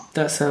bar.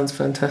 That sounds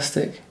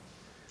fantastic.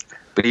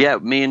 But yeah,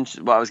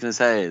 what I was going to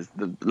say is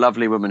the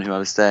lovely woman who I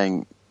was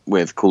staying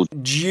with called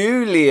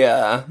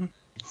Julia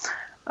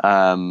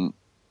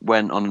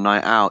went on a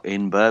night out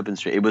in Bourbon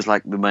Street. It was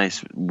like the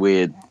most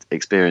weird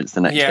experience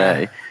the next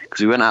day because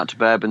we went out to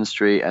Bourbon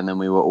Street and then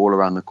we were all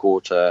around the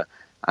quarter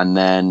and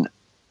then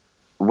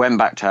went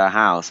back to her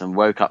house and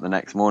woke up the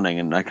next morning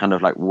and I kind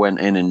of like went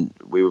in and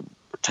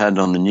turned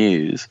on the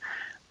news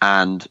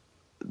and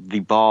the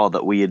bar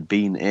that we had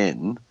been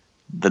in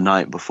the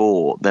night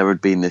before, there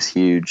had been this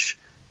huge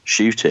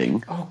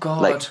shooting. Oh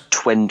God. Like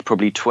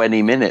probably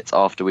 20 minutes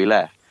after we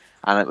left.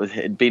 And it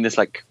had been this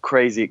like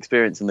crazy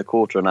experience in the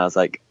quarter and I was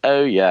like,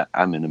 oh yeah,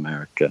 I'm in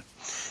America.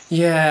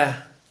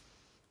 Yeah.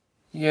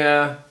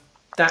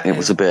 It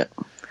was a bit.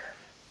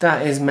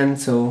 That is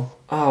mental.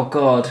 Oh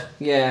God,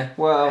 yeah.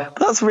 Well,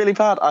 that's really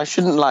bad. I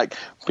shouldn't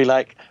be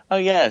like, oh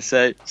yeah.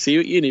 So see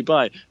you at uni.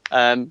 Bye.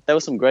 There were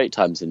some great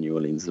times in New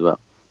Orleans as well.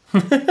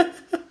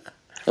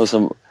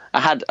 I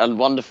had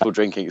wonderful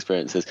drinking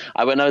experiences.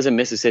 When I was in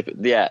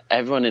Mississippi,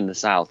 everyone in the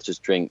South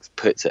just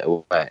puts it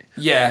away.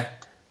 Yeah.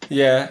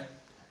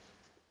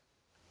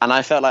 And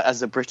I felt like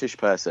as a British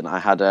person, I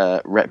had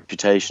a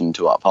reputation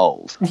to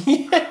uphold.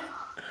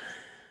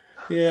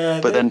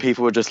 Yeah. But then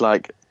people were just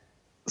like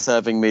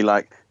serving me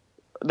like.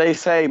 They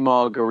say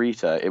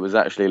margarita. It was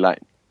actually like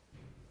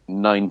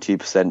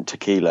 90%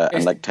 tequila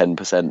and like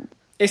 10%.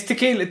 It's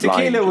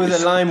tequila with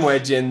a lime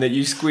wedge in that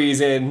you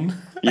squeeze in.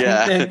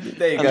 Yeah.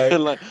 There you go.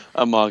 Like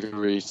a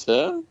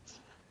margarita. And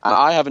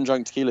I haven't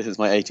drunk tequila since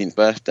my 18th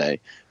birthday,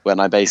 when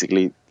I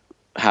basically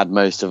had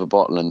most of a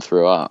bottle and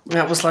threw up.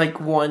 That was like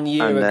 1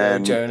 year ago,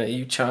 Jonah,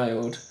 you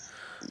child.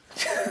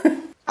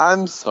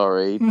 I'm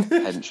sorry,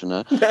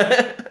 pensioner.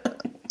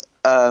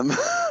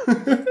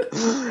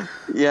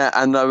 Yeah,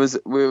 and it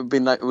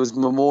was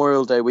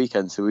Memorial Day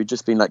weekend, so we'd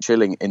just been like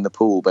chilling in the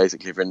pool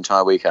basically for an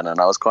entire weekend, and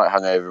I was quite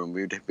hungover, and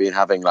we'd been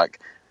having like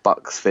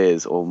Bucks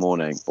Fizz all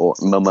morning or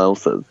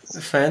mimosas.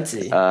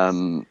 Fancy.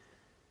 Do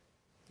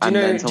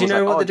you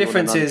know what the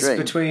difference is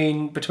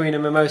between a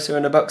mimosa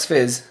and a Bucks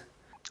Fizz?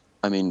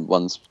 I mean,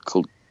 one's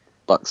called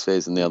Bucks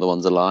Fizz and the other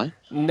one's a lie?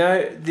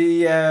 No,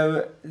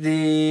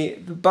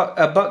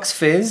 a Bucks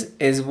Fizz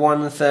is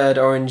 1/3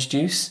 orange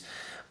juice,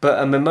 but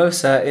a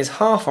mimosa is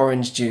half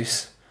orange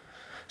juice.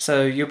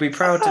 So you'll be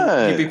proud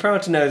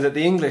to know that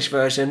the English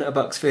version, a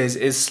Bucks Fizz,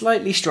 is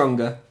slightly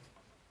stronger.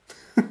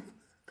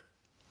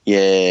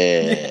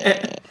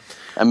 Yeah.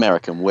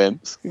 American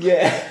wimps.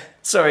 Yeah.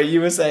 Sorry,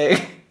 you were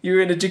saying you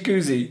were in a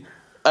jacuzzi.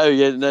 Oh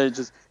yeah, no,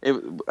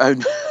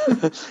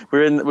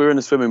 we're in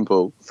a swimming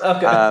pool.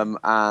 Okay.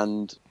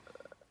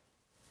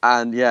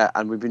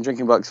 And we've been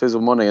drinking Bucks Fizz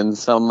all morning, and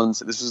this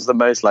was the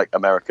most like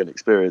American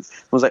experience.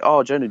 I was like,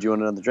 "Oh, Jonah, do you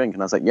want another drink?"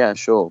 And I was like, "Yeah,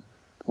 sure."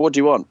 What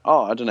do you want?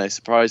 Oh, I don't know,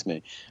 surprise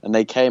me. And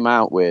they came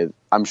out with,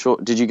 I'm sure,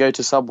 did you go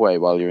to Subway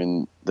while you're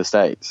in the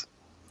States?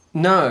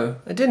 No,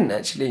 I didn't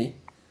actually.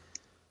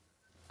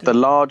 The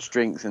large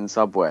drinks in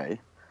Subway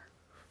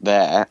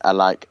there are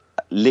like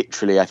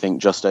literally, I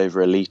think, just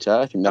over a litre.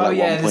 I think they're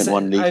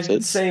 1.1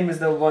 litres. Same as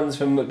the ones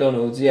from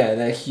McDonald's. Yeah,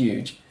 they're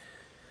huge.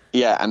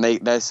 Yeah, and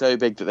they're so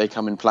big that they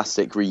come in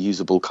plastic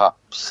reusable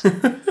cups.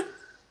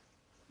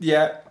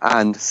 Yeah.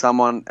 And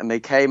they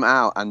came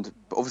out, and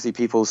obviously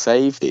people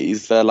save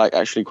these. They're like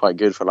actually quite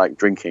good for like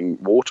drinking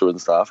water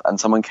and stuff. And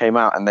someone came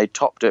out and they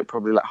topped it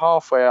probably like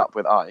halfway up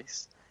with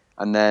ice,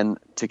 and then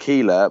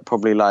tequila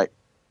probably like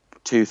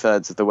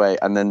 2/3 of the way,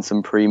 and then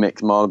some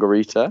pre-mixed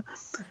margarita.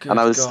 And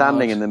I was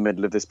standing in the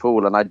middle of this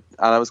pool, and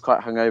I was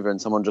quite hungover,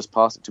 and someone just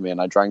passed it to me,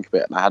 and I drank a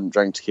bit, and I hadn't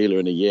drank tequila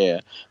in a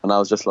year, and I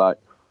was just like,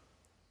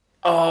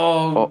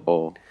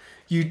 oh,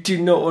 you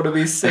do not want to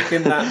be sick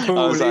in that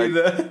pool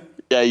either.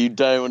 Yeah, you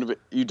don't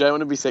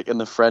want to be sick in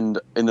the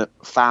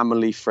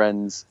family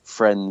friends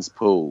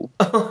pool.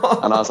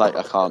 And I was like,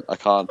 I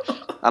can't.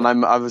 And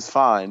I was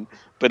fine,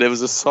 but it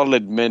was a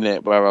solid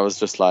minute where I was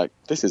just like,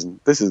 this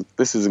isn't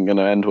going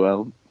to end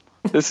well.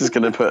 This is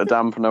going to put a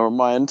dampener on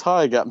my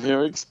entire gap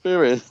year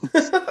experience.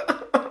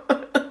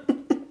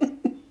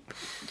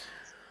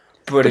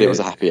 But it was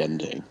a happy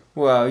ending.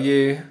 Well,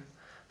 you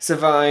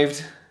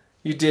survived.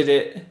 You did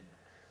it.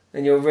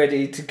 And you're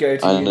ready to go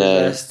to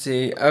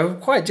university. I'm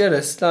quite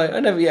jealous. Like I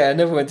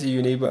never went to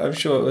uni, but I'm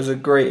sure it was a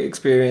great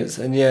experience.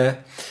 And yeah,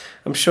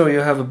 I'm sure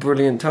you'll have a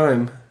brilliant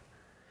time.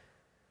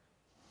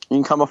 You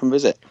can come up and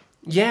visit.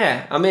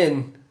 Yeah, I'm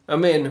in.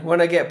 When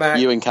I get back.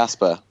 You and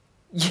Casper.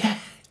 Yeah,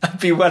 I'd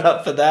be well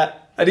up for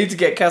that. I need to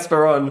get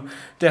Casper on,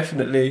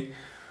 definitely.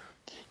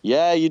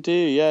 Yeah, you do.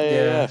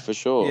 Yeah, for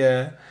sure.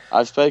 Yeah.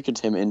 I've spoken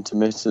to him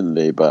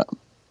intermittently, but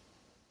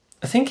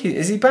I think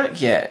is he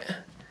back yet?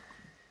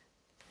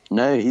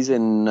 No, he's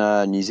in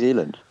New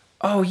Zealand.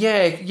 Oh,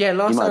 yeah.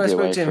 Last time I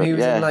spoke to him, he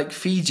was in, like,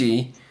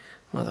 Fiji.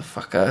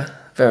 Motherfucker.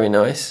 Very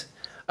nice.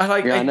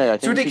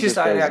 It's ridiculous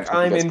that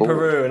I'm in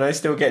Peru and I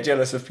still get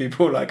jealous of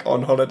people, like,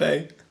 on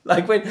holiday.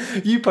 Like, when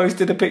you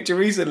posted a picture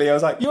recently, I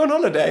was like, you on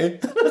holiday?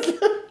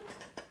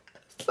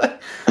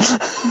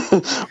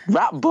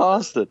 Rat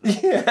bastard.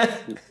 Yeah.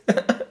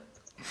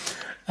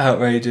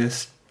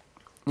 Outrageous.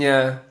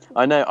 Yeah.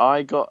 I know,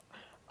 I got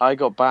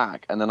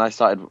back, and then I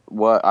started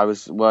work. I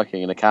was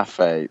working in a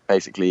cafe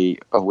basically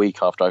a week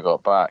after I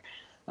got back,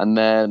 and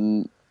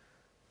then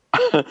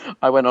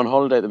I went on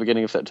holiday at the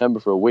beginning of September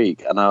for a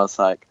week, and I was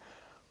like,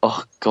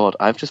 "Oh God,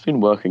 I've just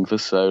been working for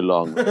so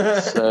long.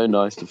 It's so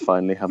nice to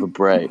finally have a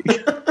break."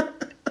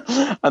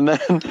 and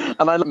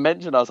I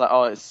mentioned, I was like,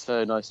 "Oh, it's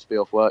so nice to be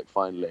off work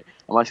finally."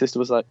 And my sister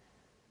was like,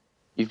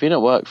 "You've been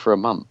at work for a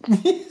month,"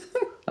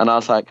 and I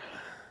was like,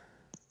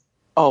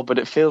 "Oh, but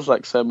it feels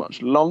like so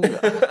much longer."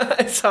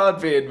 It's hard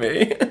being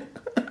me.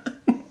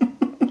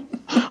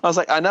 I was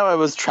like, I know I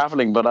was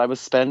travelling, but I was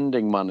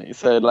spending money,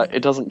 so like it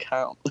doesn't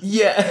count.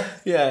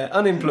 Yeah,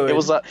 unemployed.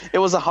 It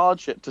was a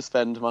hardship to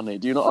spend money.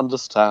 Do you not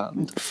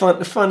understand?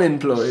 Fun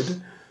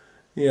employed.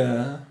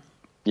 Yeah.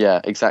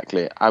 Yeah,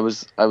 exactly. I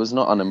was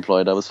not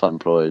unemployed. I was fun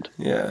employed.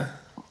 Yeah,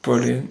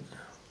 brilliant.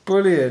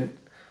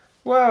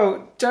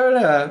 Well,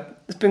 Jonah,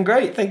 it's been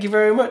great. Thank you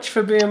very much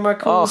for being my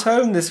calls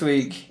home this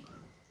week.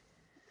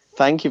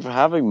 Thank you for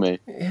having me.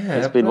 Yeah,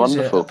 it's been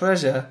wonderful. A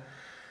pleasure.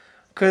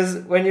 Because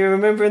when you're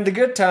remembering the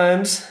good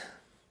times,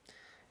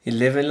 you're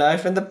living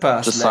life in the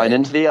past. Just sign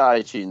into the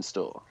iTunes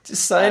store.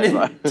 Just sign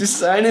in. Just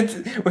sign in.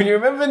 When you're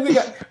remembering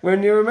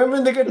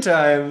the good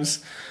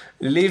times,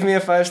 leave me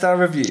a 5-star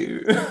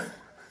review.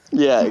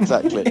 Yeah,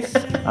 exactly.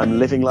 I'm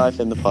living life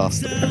in the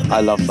past. I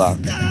love that.